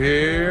go over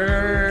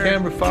here,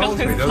 camera follows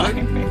me, doesn't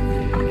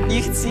it?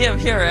 You can see up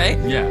here, right?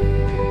 Yeah.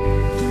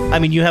 I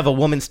mean, you have a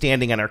woman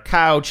standing on her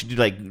couch,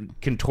 like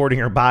contorting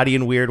her body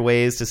in weird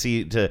ways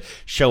to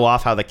show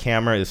off how the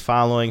camera is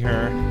following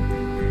her.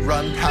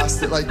 Run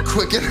past it like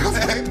quick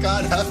and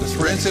God help us.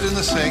 Rinse it in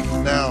the sink.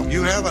 Now,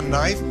 you have a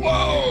knife?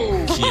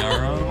 Whoa!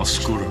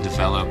 Chiaroscuro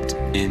developed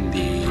in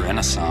the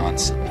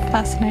Renaissance.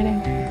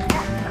 Fascinating.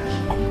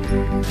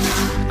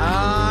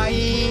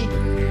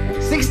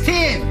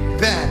 16.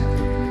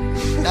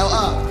 Ben. Now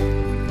up.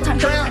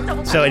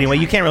 So anyway,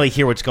 you can't really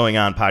hear what's going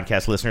on,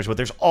 podcast listeners, but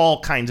there's all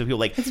kinds of people.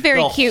 Like, it's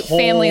very cute.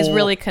 Families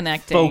really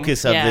connecting.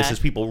 Focus of this is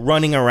people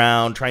running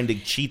around trying to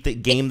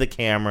game the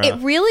camera. It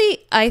really,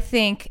 I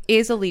think,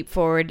 is a leap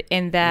forward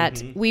in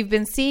that we've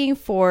been seeing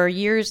for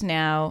years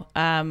now.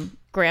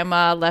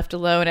 Grandma left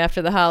alone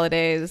after the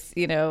holidays,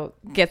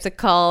 gets a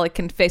call. It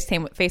can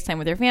FaceTime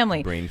with her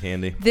family. Brain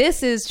candy.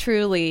 This is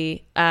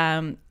truly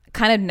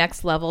kind of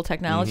next level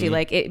technology.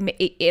 Like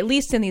it, at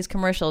least in these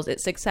commercials, it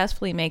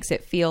successfully makes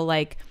it feel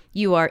like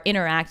you are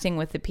interacting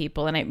with the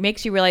people, and it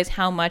makes you realize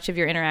how much of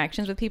your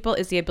interactions with people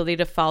is the ability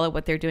to follow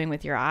what they're doing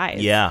with your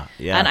eyes. Yeah.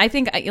 And I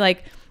think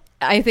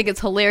it's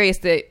hilarious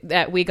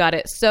that we got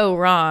it so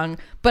wrong,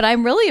 but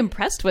I'm really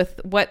impressed with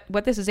what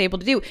this is able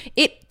to do.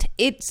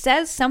 It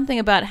says something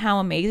about how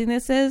amazing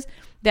this is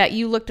that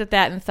you looked at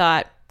that and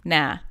thought,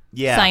 nah.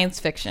 Yeah. Science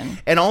fiction.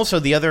 And also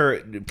the other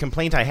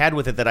complaint I had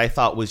with it that I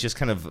thought was just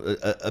kind of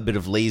a bit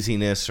of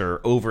laziness or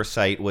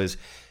oversight was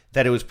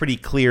that it was pretty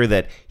clear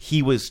that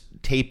he was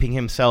taping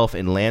himself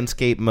in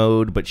landscape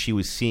mode, but she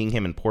was seeing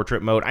him in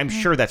portrait mode. I'm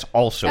sure that's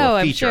also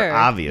a feature,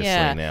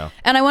 obviously, now.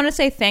 And I want to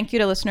say thank you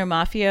to listener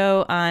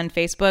Mafio on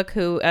Facebook,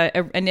 who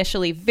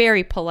initially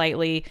very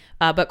politely,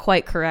 but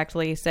quite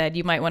correctly said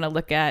you might want to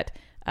look at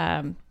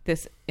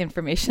this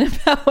information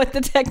about what the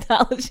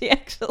technology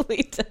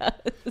actually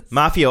does.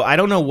 Mafio, I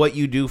don't know what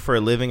you do for a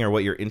living or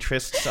what your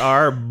interests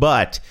are,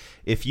 but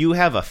if you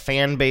have a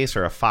fan base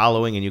or a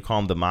following and you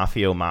call them the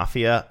Mafio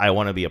Mafia, I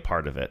want to be a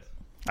part of it.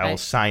 I will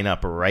sign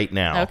up right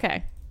now.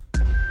 Okay.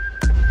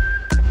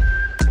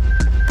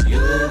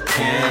 You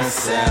can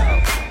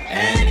sell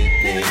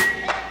anything.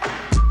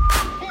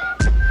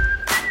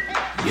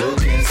 You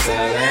can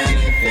sell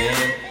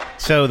anything.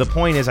 So the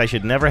point is I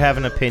should never have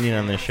an opinion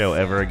on this show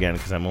ever again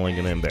because I'm only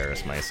going to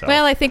embarrass myself.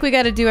 Well, I think we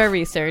got to do our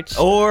research.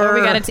 Or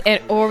we got to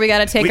take our lumps.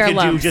 We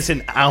could do just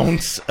an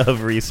ounce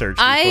of research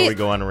before we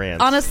go on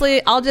rants.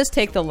 Honestly, I'll just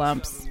take the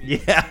lumps.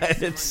 Yeah,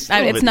 it's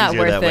not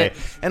worth that it. Way.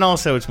 And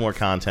also, it's more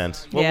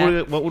content.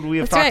 What would we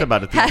have talked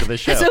about at the end of the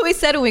show? That's what we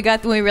said when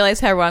we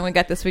realized how wrong we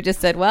got this. We just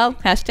said, well,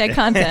 hashtag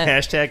content.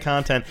 Hashtag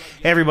content.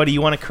 Hey, everybody,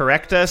 you want to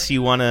correct us?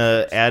 You want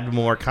to add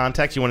more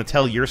context? You want to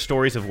tell your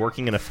stories of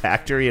working in a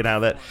factory and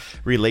how that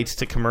relates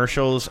to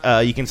commercials?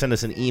 You can send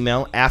us an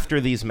email after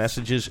these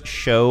messages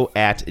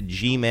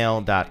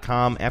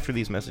show@gmail.com. After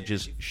these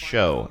messages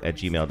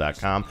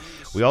show@gmail.com.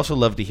 We also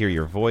love to hear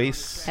your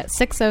voice at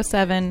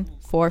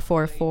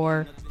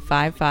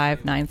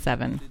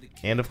 607-444-5597.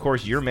 And of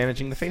course, you're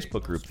managing the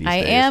Facebook group these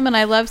days. I am, and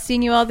I love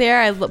seeing you all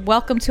there.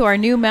 Welcome to our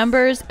new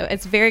members.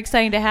 It's very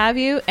exciting to have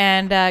you,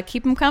 and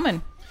keep them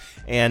coming.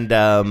 And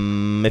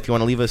if you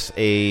want to leave us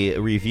a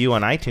review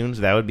on iTunes,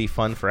 that would be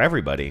fun for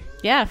everybody.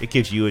 Yeah. It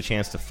gives you a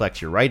chance to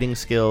flex your writing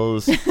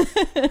skills.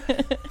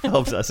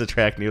 Helps us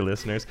attract new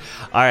listeners.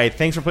 All right.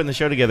 Thanks for putting the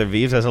show together,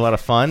 Vives. That was a lot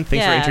of fun.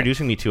 Thanks for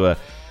introducing me to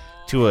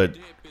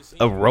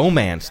a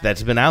romance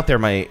that's been out there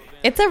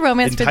it's a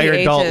romance entire for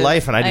the adult ages.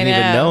 life, and I didn't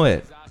even know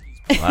it.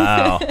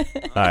 Wow. All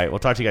right. We'll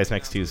talk to you guys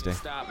next Tuesday.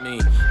 Stop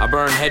me. I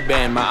burn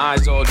headband. My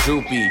eyes all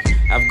droopy.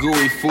 Have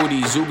gooey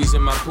foodie. Zoobies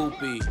in my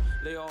poopy.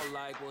 They all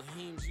like